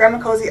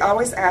 Grandma Cozy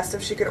always asked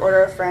if she could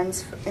order a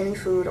friend's any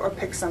food or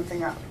pick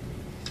something up.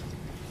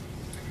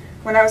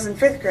 When I was in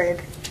 5th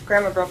grade,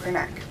 Grandma broke her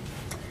neck.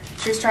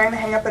 She was trying to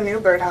hang up a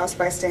new birdhouse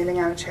by standing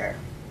on a chair.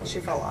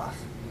 She fell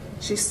off.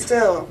 She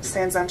still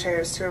stands on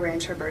chairs to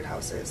arrange her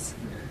birdhouses.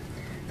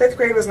 5th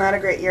grade was not a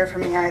great year for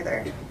me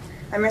either.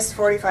 I missed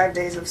 45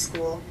 days of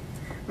school.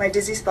 My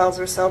dizzy spells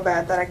were so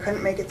bad that I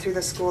couldn't make it through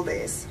the school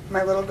days,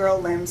 my little girl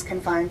limbs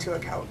confined to a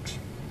couch.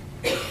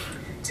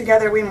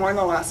 Together we mourned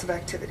the loss of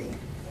activity.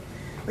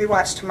 We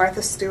watched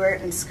Martha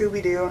Stewart and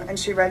Scooby-Doo, and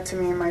she read to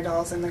me and my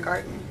dolls in the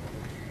garden.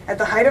 At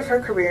the height of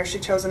her career, she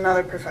chose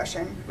another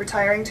profession,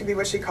 retiring to be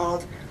what she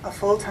called a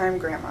full-time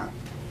grandma.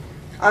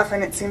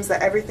 Often it seems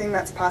that everything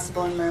that's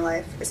possible in my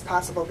life is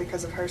possible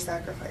because of her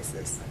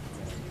sacrifices.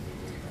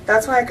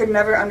 That's why I could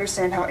never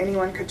understand how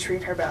anyone could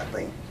treat her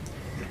badly.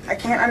 I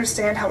can't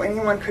understand how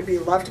anyone could be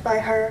loved by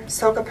her,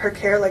 soak up her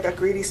care like a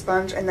greedy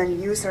sponge, and then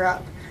use her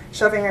up,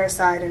 shoving her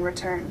aside in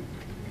return.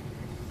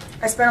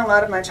 I spent a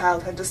lot of my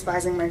childhood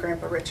despising my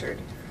Grandpa Richard.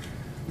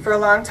 For a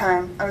long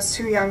time, I was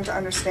too young to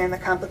understand the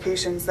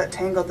complications that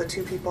tangled the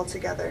two people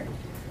together.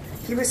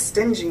 He was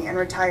stingy and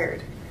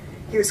retired.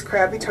 He was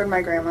crabby toward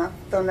my grandma,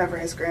 though never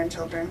his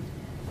grandchildren.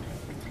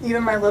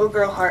 Even my little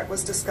girl heart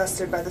was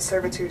disgusted by the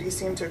servitude he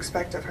seemed to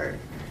expect of her.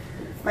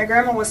 My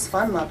grandma was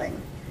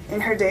fun-loving.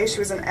 In her day, she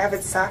was an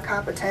avid sock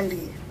hop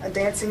attendee, a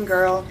dancing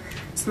girl,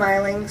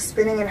 smiling,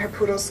 spinning in her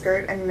poodle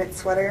skirt and knit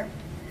sweater.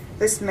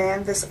 This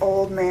man, this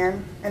old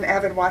man, an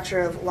avid watcher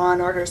of Law &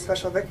 Order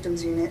Special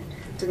Victims Unit,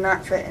 did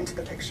not fit into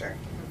the picture.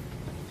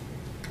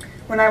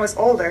 When I was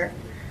older,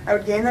 I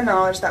would gain the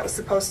knowledge that was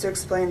supposed to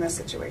explain this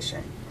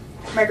situation.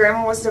 My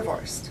grandma was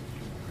divorced.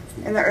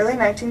 In the early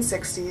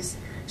 1960s,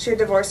 she had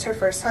divorced her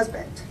first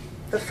husband.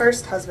 The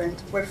first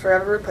husband would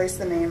forever replace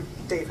the name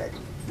David.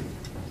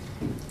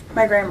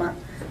 My grandma,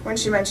 when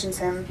she mentions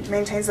him,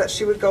 maintains that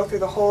she would go through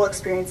the whole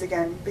experience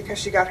again because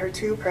she got her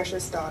two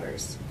precious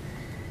daughters.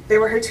 They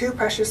were her two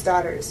precious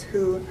daughters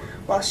who,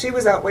 while she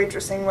was out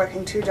waitressing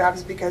working 2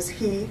 jobs because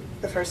he,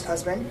 the first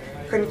husband,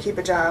 couldn't keep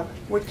a job,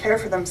 would care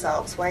for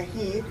themselves while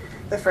he,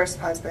 the first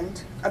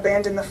husband,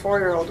 abandoned the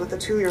 4-year-old with the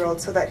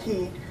 2-year-old so that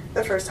he,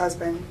 the first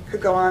husband,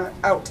 could go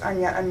out on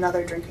yet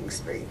another drinking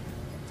spree.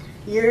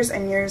 Years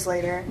and years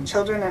later,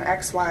 children and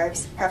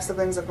ex-wives,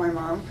 half-siblings of my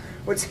mom,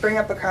 would spring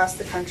up across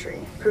the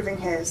country, proving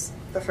his,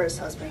 the first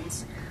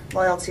husband's,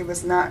 loyalty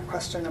was not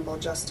questionable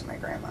just to my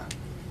grandma.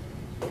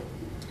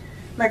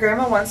 My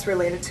grandma once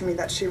related to me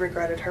that she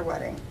regretted her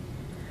wedding.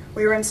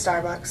 We were in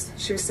Starbucks.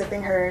 She was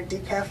sipping her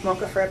decaf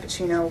mocha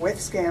frappuccino with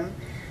skim,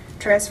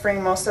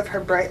 transferring most of her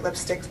bright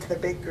lipstick to the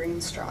big green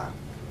straw.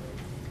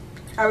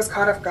 I was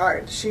caught off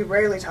guard. She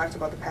rarely talked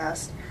about the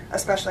past,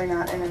 especially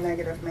not in a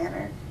negative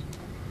manner.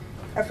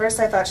 At first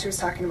I thought she was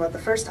talking about the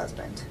first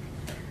husband.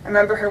 I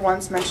remember her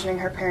once mentioning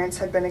her parents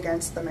had been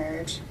against the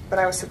marriage, but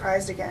I was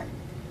surprised again.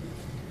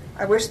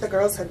 I wish the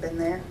girls had been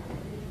there.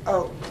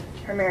 Oh,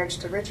 her marriage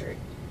to Richard.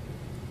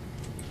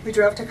 We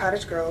drove to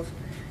Cottage Grove.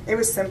 It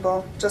was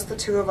simple, just the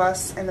two of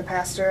us and the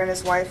pastor and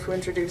his wife who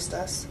introduced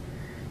us.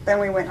 Then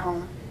we went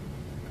home.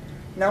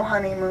 No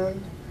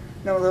honeymoon,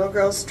 no little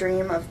girl's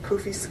dream of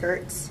poofy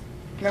skirts,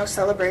 no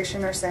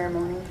celebration or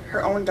ceremony.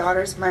 Her own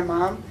daughters, my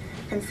mom,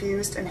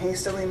 confused and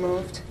hastily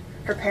moved.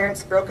 Her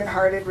parents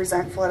broken-hearted,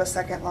 resentful at a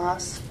second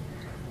loss.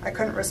 I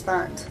couldn't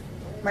respond.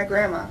 My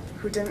grandma,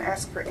 who didn't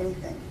ask for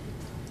anything.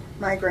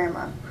 My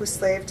grandma, who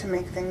slaved to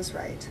make things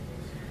right.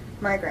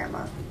 My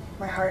grandma.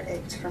 My heart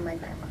ached for my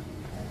grandma.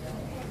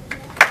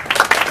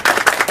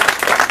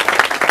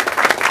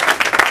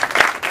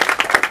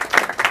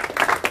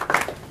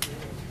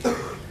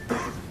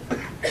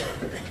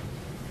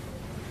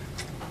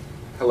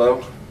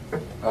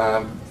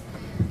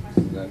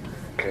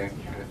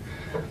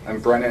 I'm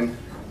Brennan.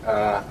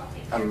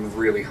 I'm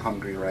really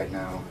hungry right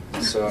now,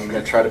 so I'm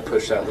going to try to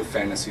push out the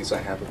fantasies I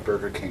have of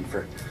Burger King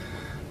for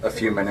a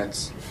few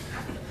minutes.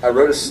 I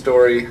wrote a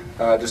story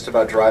just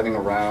about driving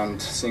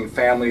around, seeing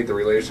family, the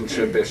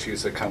relationship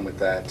issues that come with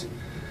that.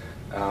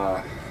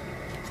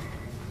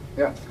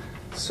 Yeah,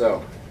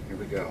 so here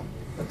we go.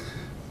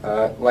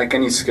 Like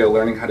any skill,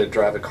 learning how to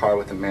drive a car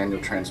with a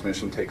manual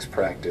transmission takes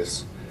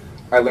practice.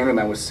 I learned when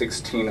I was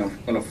 16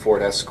 in a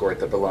Ford Escort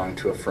that belonged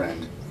to a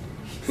friend.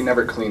 He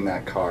never cleaned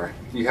that car.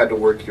 You had to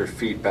work your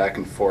feet back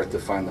and forth to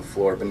find the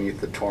floor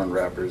beneath the torn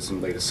wrappers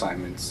and late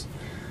assignments.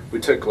 We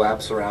took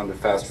laps around a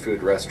fast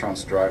food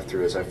restaurant's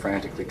drive-thru as I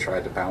frantically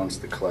tried to balance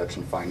the clutch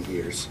and find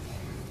gears.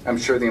 I'm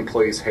sure the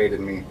employees hated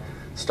me,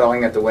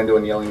 stalling at the window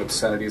and yelling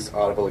obscenities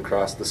audible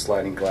across the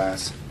sliding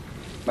glass.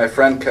 My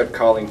friend kept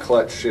calling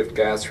clutch, shift,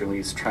 gas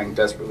release, trying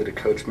desperately to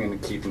coach me into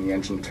keeping the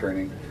engine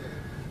turning.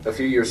 A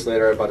few years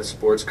later, I bought a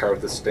sports car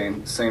with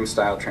the same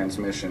style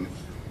transmission.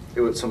 It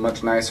was a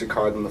much nicer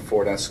car than the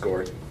Ford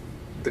Escort.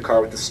 The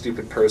car with the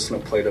stupid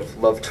personal plate of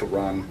love to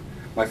run.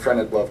 My friend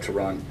had loved to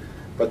run,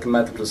 but the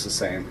method was the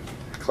same.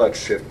 Clutch,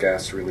 shift,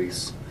 gas,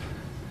 release.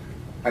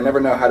 I never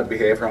know how to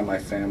behave around my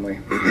family.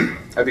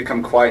 I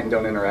become quiet and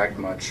don't interact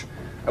much.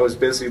 I was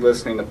busy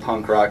listening to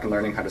punk rock and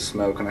learning how to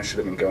smoke when I should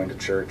have been going to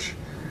church.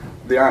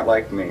 They aren't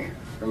like me,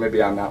 or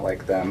maybe I'm not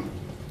like them.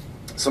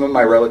 Some of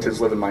my relatives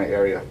live in my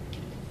area.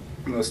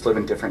 Most live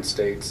in different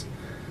states.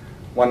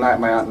 One night,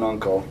 my aunt and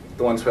uncle,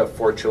 the ones who have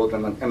 4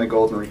 children and a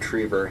golden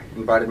retriever,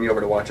 invited me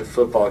over to watch a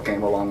football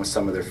game along with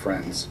some of their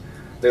friends.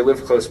 They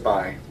live close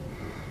by.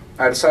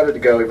 I decided to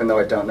go even though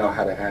I don't know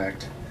how to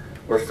act.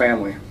 We're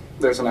family.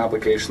 There's an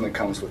obligation that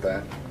comes with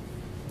that.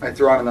 I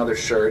threw on another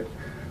shirt,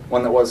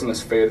 one that wasn't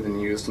as faded and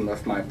used, and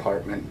left my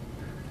apartment.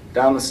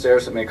 Down the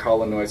stairs that make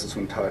hollow noises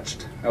when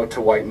touched, out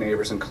to white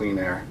neighbors and clean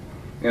air,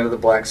 into the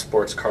black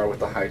sports car with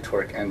the high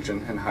torque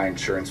engine and high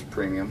insurance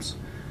premiums.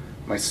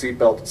 My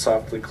seatbelt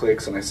softly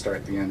clicks and I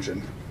start the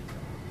engine.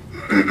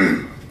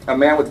 A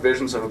man with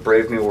visions of a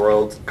brave new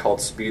world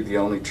called speed the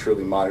only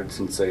truly modern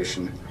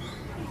sensation.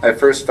 I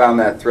first found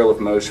that thrill of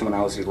motion when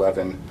I was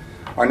 11.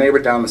 Our neighbor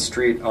down the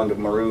street owned a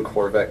maroon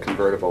Corvette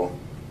convertible,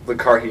 the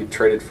car he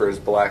traded for his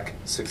black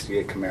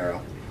 '68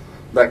 Camaro.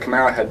 That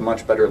Camaro had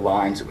much better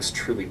lines. It was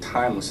truly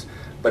timeless,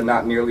 but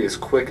not nearly as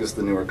quick as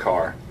the newer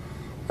car.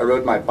 I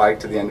rode my bike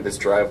to the end of his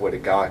driveway to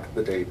gawk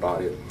the day he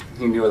bought it.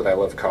 He knew that I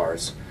love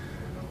cars.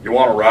 "You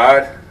want to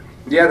ride?"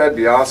 "Yeah, that'd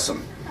be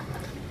awesome."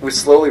 We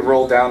slowly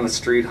rolled down the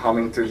street,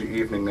 humming through the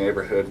evening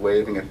neighborhood,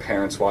 waving at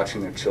parents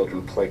watching their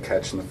children play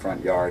catch in the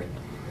front yard.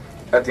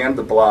 At the end of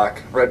the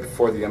block, right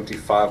before the empty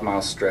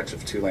 5-mile stretch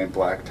of 2-lane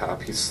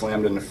blacktop, he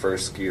slammed into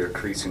first gear,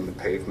 creasing the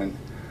pavement.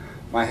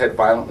 My head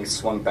violently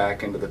swung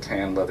back into the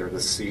tan leather of the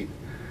seat.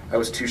 I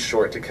was too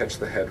short to catch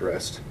the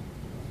headrest.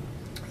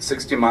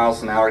 60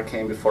 miles an hour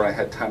came before I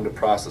had time to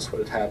process what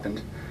had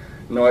happened.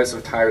 Noise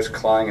of tires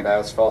clawing at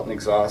asphalt and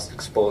exhaust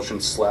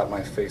explosion slapped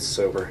my face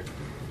sober.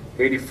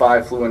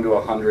 85 flew into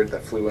 100,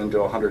 that flew into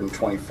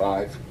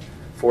 125.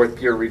 Fourth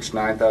gear reached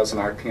 9,000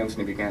 RPMs and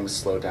he began to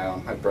slow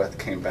down. My breath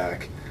came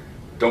back.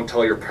 "Don't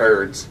tell your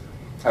parents."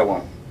 "I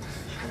won't."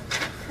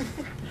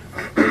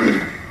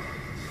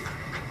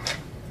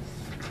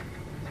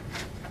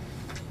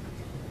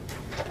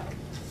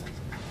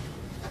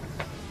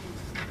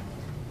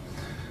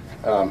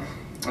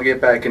 I get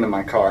back into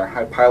my car.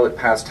 I pilot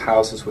past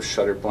houses with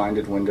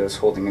shutter-blinded windows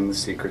holding in the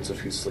secrets of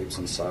who sleeps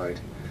inside.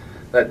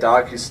 That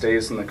dog who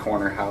stays in the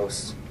corner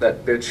house.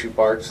 That bitch who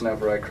barks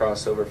whenever I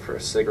cross over for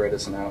a cigarette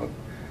isn't out.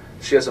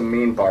 She has a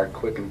mean bark,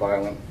 quick and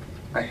violent.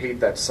 I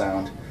hate that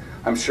sound.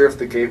 I'm sure if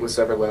the gate was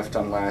ever left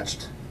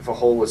unlatched, if a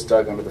hole was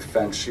dug under the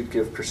fence, she'd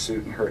give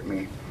pursuit and hurt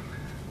me.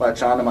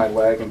 Latch onto my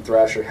leg and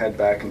thrash her head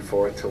back and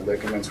forth till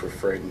ligaments were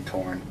frayed and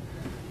torn.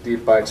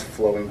 Deep bites of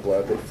flowing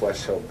blood that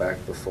flesh held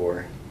back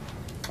before.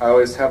 I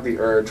always have the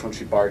urge, when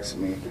she barks at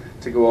me,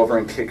 to go over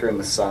and kick her in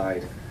the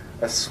side.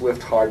 A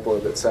swift hard blow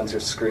that sends her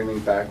screaming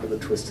back with a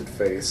twisted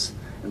face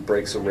and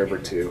breaks a rib or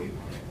two.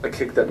 A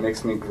kick that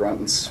makes me grunt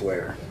and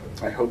swear.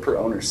 I hope her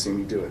owners see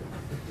me do it.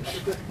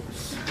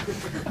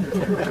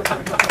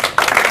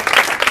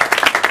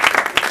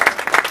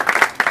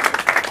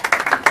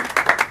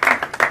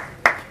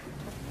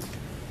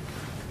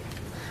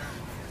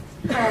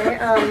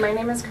 Hi, my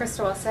name is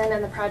Krista Wilson,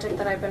 and the project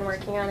that I've been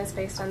working on is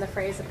based on the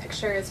phrase, "A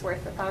picture is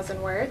worth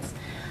 1,000 words."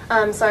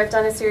 So I've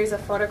done a series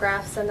of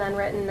photographs and then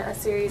written a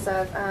series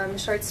of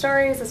short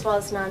stories as well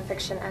as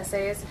nonfiction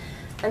essays.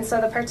 And so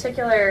the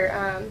particular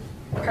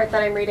part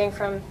that I'm reading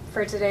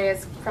for today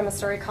is from a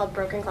story called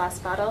Broken Glass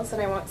Bottles,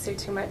 and I won't say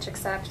too much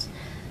except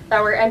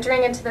that we're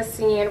entering into the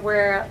scene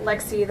where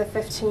Lexi, the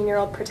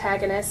 15-year-old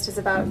protagonist, is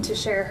about to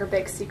share her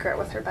big secret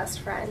with her best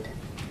friend.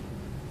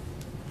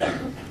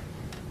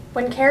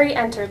 When Kari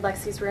entered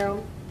Lexi's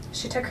room,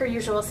 she took her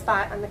usual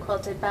spot on the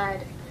quilted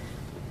bed.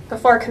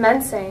 Before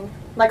commencing,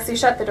 Lexi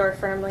shut the door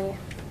firmly.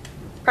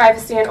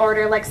 Privacy and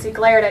order, Lexi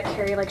glared at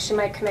Kari like she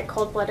might commit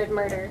cold-blooded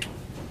murder.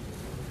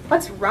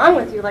 "What's wrong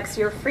with you, Lexi?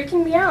 You're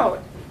freaking me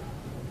out."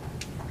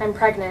 "I'm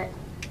pregnant."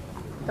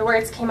 The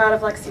words came out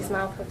of Lexi's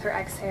mouth with her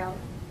exhale.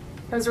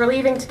 It was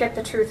relieving to get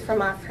the truth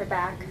from off her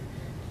back.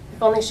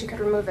 If only she could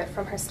remove it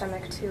from her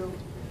stomach, too.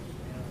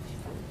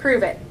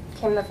 Prove it,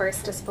 came the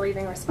first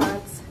disbelieving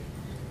response.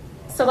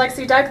 So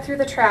Lexi dug through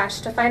the trash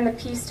to find the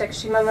pea stick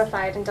she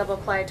mummified in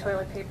double-ply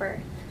toilet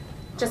paper.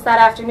 Just that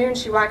afternoon,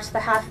 she walked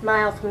the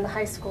half-mile from the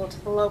high school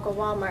to the local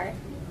Walmart.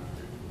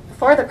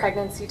 Before the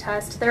pregnancy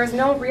test, there was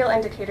no real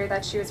indicator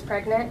that she was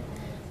pregnant,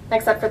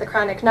 except for the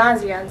chronic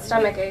nausea and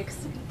stomach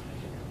aches.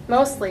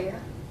 Mostly,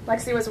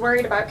 Lexi was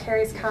worried about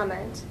Kari's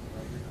comment.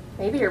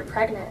 Maybe you're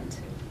pregnant.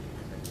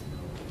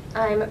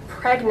 I'm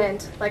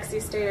pregnant,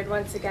 Lexi stated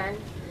once again,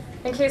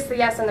 in case the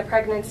yes on the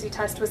pregnancy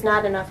test was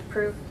not enough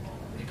proof.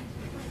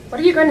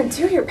 What are you going to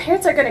do? Your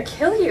parents are going to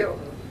kill you.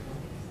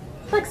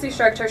 Lexi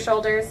shrugged her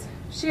shoulders.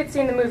 She had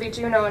seen the movie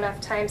Juno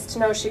enough times to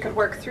know she could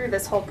work through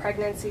this whole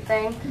pregnancy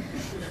thing.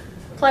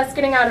 Plus,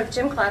 getting out of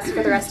gym class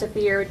for the rest of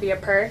the year would be a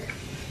perk.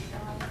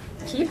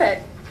 Keep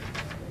it.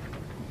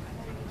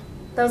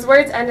 Those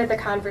words ended the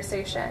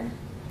conversation,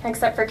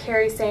 except for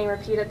Kari saying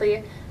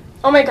repeatedly,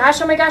 "Oh my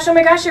gosh, oh my gosh, oh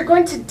my gosh, you're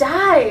going to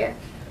die!"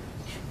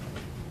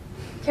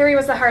 Kari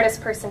was the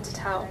hardest person to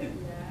tell.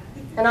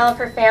 In all of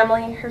her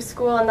family, her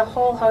school, and the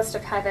whole host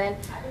of heaven,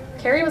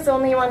 Kari was the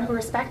only one who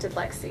respected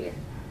Lexi.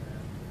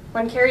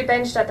 When Kari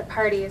binged at the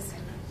parties,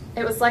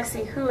 it was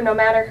Lexi who, no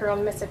matter her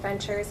own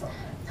misadventures,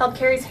 held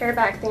Kari's hair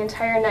back the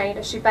entire night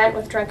as she bent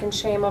with drunken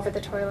shame over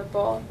the toilet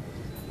bowl.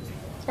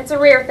 It's a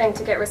rare thing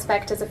to get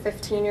respect as a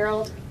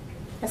 15-year-old,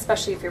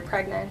 especially if you're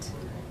pregnant.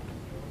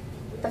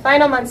 The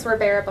final months were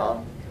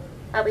bearable,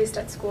 at least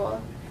at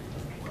school.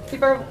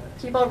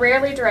 People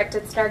rarely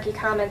directed snarky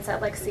comments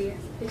at Lexi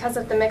because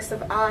of the mix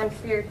of awe and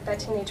fear that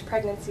teenage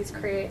pregnancies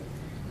create.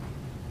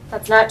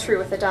 That's not true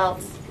with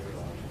adults.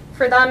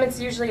 For them, it's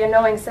usually a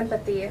knowing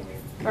sympathy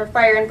or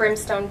fire and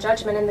brimstone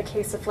judgment in the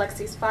case of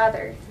Lexi's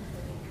father.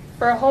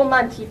 For a whole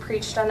month, he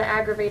preached on the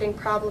aggravating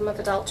problem of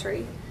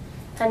adultery,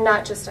 and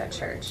not just at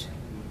church.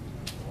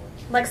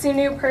 Lexi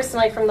knew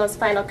personally from those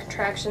final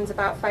contractions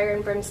about fire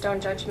and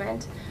brimstone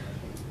judgment.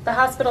 The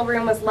hospital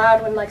room was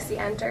loud when Lexi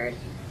entered.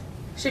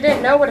 She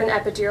didn't know what an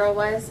epidural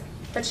was,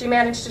 but she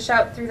managed to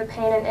shout through the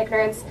pain and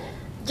ignorance,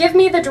 "Give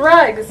me the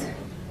drugs!"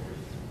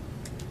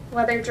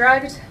 Whether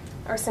drugged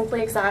or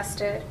simply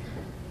exhausted,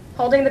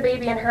 holding the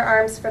baby in her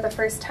arms for the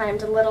first time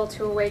did little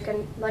to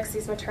awaken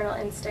Lexi's maternal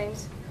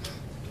instinct.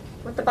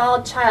 With the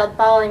bawled child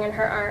bawling in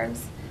her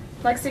arms,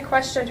 Lexi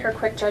questioned her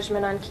quick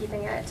judgment on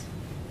keeping it.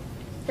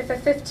 If a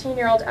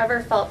 15-year-old ever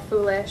felt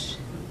foolish,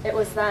 it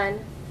was then.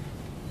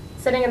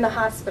 Sitting in the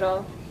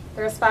hospital,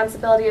 the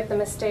responsibility of the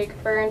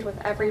mistake burned with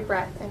every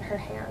breath in her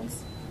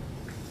hands.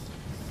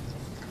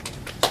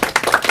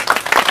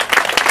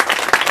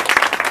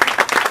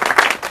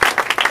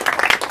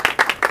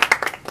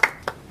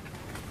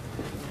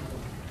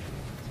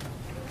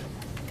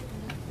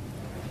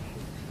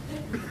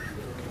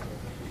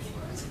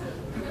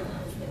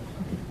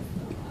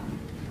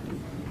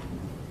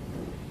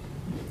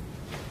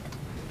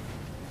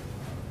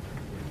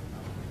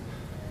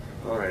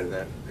 All right, is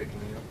that picking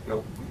me up?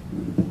 Nope.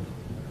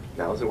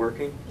 Now is it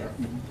working? Yeah.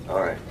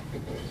 All right.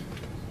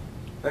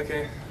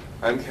 Okay,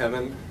 I'm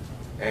Kevin,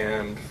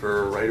 and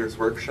for Writer's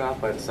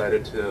Workshop, I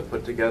decided to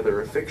put together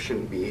a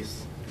fiction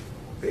piece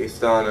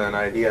based on an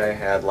idea I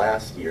had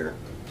last year,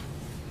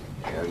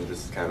 and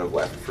just kind of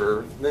left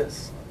for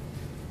this.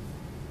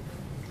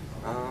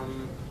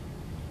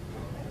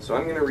 So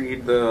I'm going to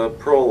read the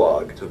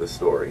prologue to the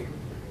story.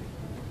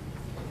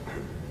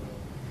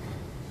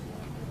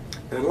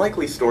 An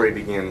unlikely story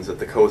begins at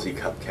the Cozy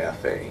Cup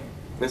Cafe.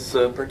 This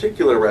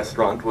particular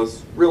restaurant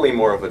was really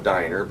more of a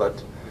diner,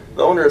 but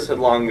the owners had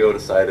long ago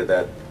decided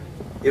that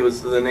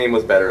the name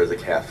was better as a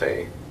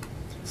cafe.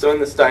 So in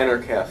this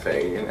diner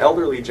cafe, an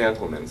elderly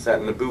gentleman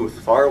sat in a booth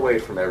far away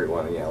from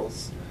everyone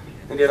else,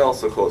 and yet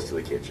also close to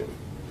the kitchen.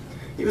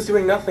 He was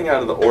doing nothing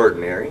out of the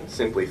ordinary,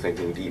 simply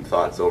thinking deep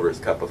thoughts over his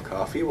cup of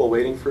coffee while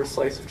waiting for a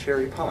slice of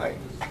cherry pie.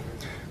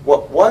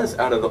 What was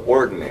out of the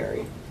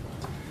ordinary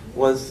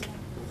was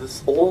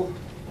this old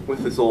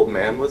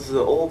man was the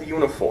old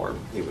uniform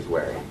he was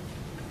wearing.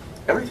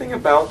 Everything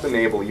about the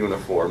naval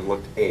uniform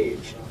looked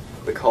aged.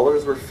 The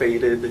colors were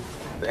faded,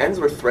 the ends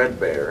were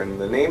threadbare,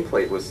 and the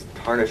nameplate was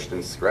tarnished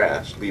and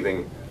scratched,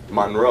 leaving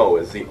Monroe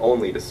as the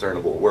only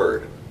discernible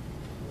word.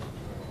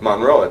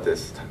 Monroe, at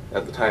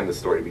the time the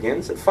story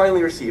begins, had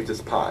finally received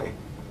his pie.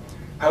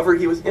 However,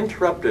 he was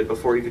interrupted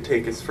before he could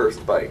take his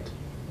first bite.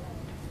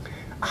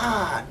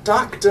 "Ah,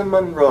 Dr.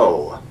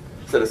 Monroe,"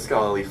 said a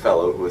scholarly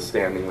fellow who was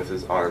standing with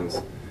his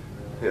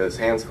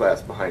hands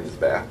clasped behind his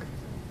back.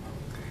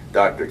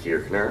 "Dr.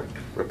 Kirchner,"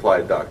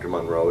 replied Dr.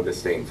 Monroe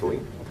disdainfully.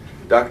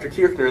 Dr.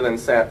 Kirchner then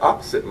sat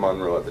opposite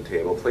Monroe at the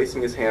table,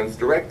 placing his hands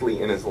directly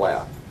in his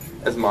lap,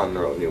 as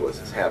Monroe knew was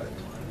his habit.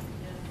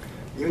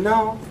 "You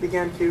know,"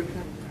 began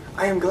Kirchner,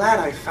 "I am glad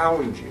I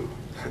found you.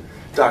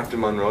 Dr.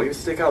 Monroe, you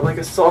stick out like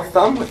a sore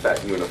thumb with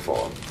that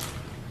uniform."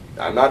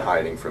 "I'm not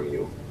hiding from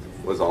you,"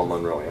 was all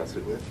Monroe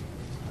answered with.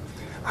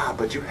 "Ah,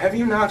 but have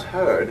you not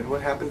heard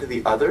what happened to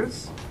the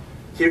others?"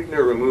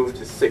 Kirchner removed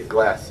his thick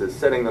glasses,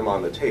 setting them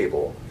on the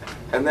table,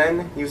 and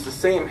then used the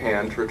same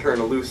hand to return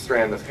a loose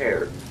strand of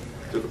hair.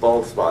 to the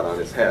bald spot on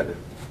his head.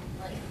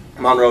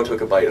 Monroe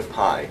took a bite of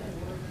pie,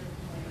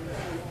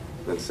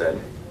 then said,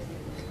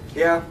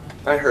 "Yeah,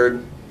 I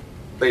heard.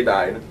 They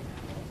died."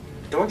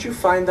 "Don't you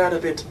find that a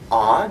bit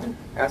odd?"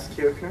 asked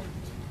Kirchner.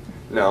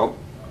 "No,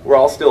 we're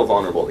all still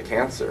vulnerable to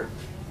cancer."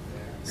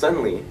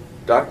 Suddenly,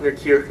 Dr.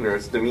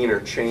 Kirchner's demeanor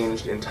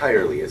changed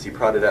entirely as he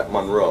prodded at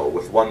Monroe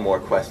with one more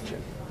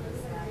question.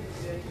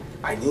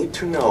 "I need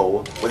to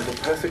know what the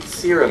perfect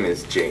serum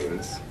is,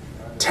 James.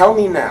 Tell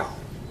me now."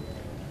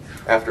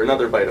 After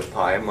another bite of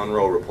pie,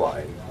 Monroe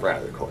replied,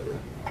 rather coldly,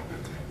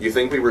 "You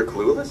think we were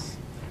clueless?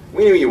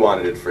 We knew you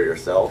wanted it for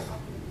yourself.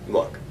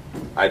 Look,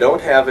 I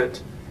don't have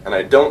it, and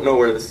I don't know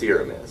where the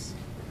serum is."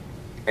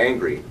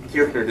 Angry,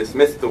 Kirchner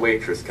dismissed the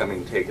waitress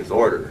coming to take his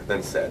order,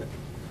 then said,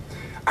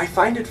 "I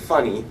find it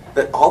funny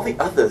that all the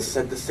others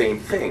said the same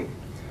thing.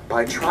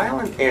 By trial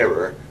and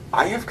error,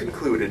 I have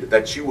concluded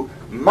that you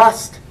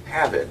must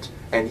have it,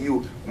 and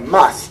you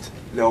must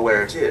know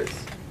where it is."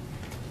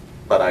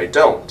 "But I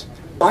don't."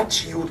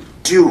 "But you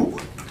do,"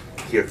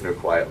 Kirchner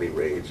quietly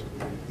raged.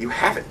 "You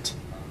have it.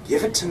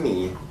 Give it to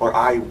me, or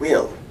I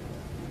will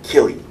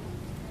kill you."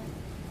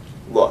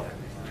 "Look,"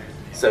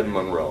 said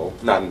Monroe,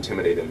 not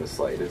intimidated in the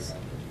slightest,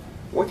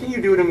 "what can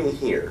you do to me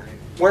here?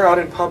 We're out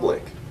in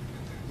public.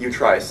 You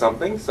try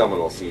something, someone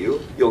will see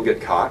you, you'll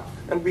get caught,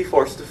 and be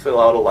forced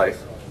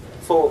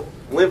to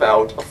live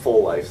out a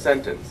full life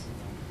sentence.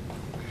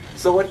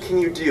 So what can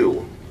you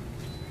do,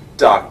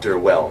 Dr.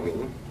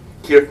 Wellmy?"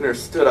 Kirchner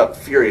stood up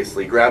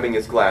furiously, grabbing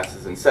his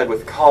glasses, and said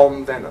with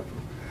calm venom,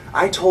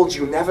 "I told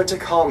you never to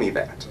call me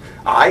that.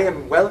 I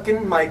am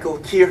Welkin Michael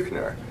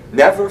Kirchner.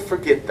 Never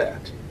forget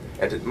that.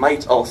 And it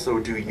might also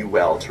do you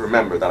well to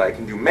remember that I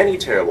can do many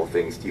terrible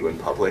things to you in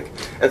public,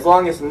 as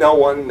long as no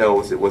one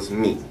knows it was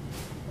me."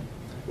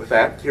 With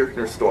that,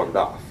 Kirchner stormed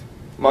off.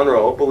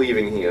 Monroe,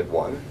 believing he had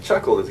won,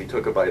 chuckled as he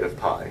took a bite of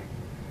pie.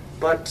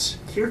 But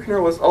Kirchner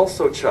was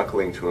also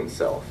chuckling to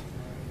himself,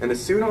 and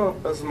as soon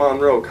as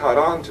Monroe caught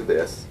on to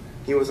this,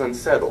 he was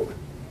unsettled.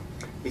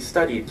 He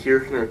studied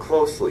Kirchner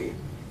closely.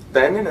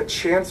 Then, in a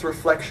chance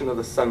reflection of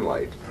the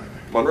sunlight,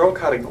 Monroe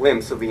caught a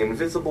glimpse of the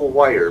invisible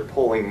wire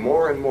pulling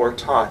more and more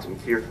taut in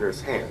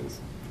Kirchner's hands.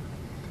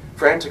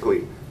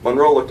 Frantically,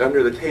 Monroe looked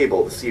under the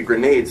table to see a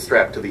grenade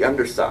strapped to the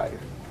underside.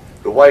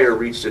 The wire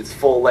reached its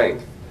full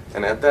length,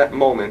 and at that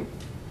moment,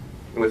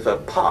 with a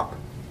pop,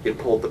 it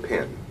pulled the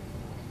pin.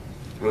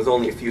 It was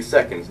only a few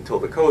seconds until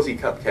the Cozy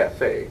Cup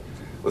Cafe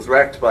was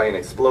racked by an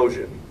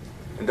explosion,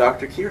 and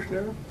Dr.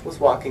 Kirchner was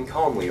walking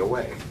calmly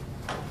away.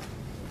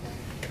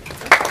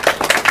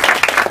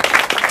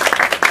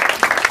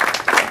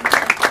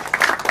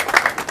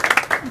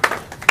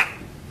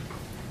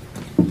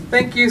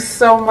 Thank you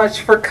so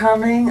much for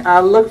coming. I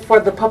look for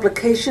the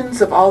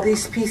publications of all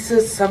these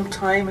pieces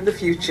sometime in the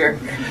future.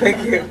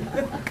 Thank you.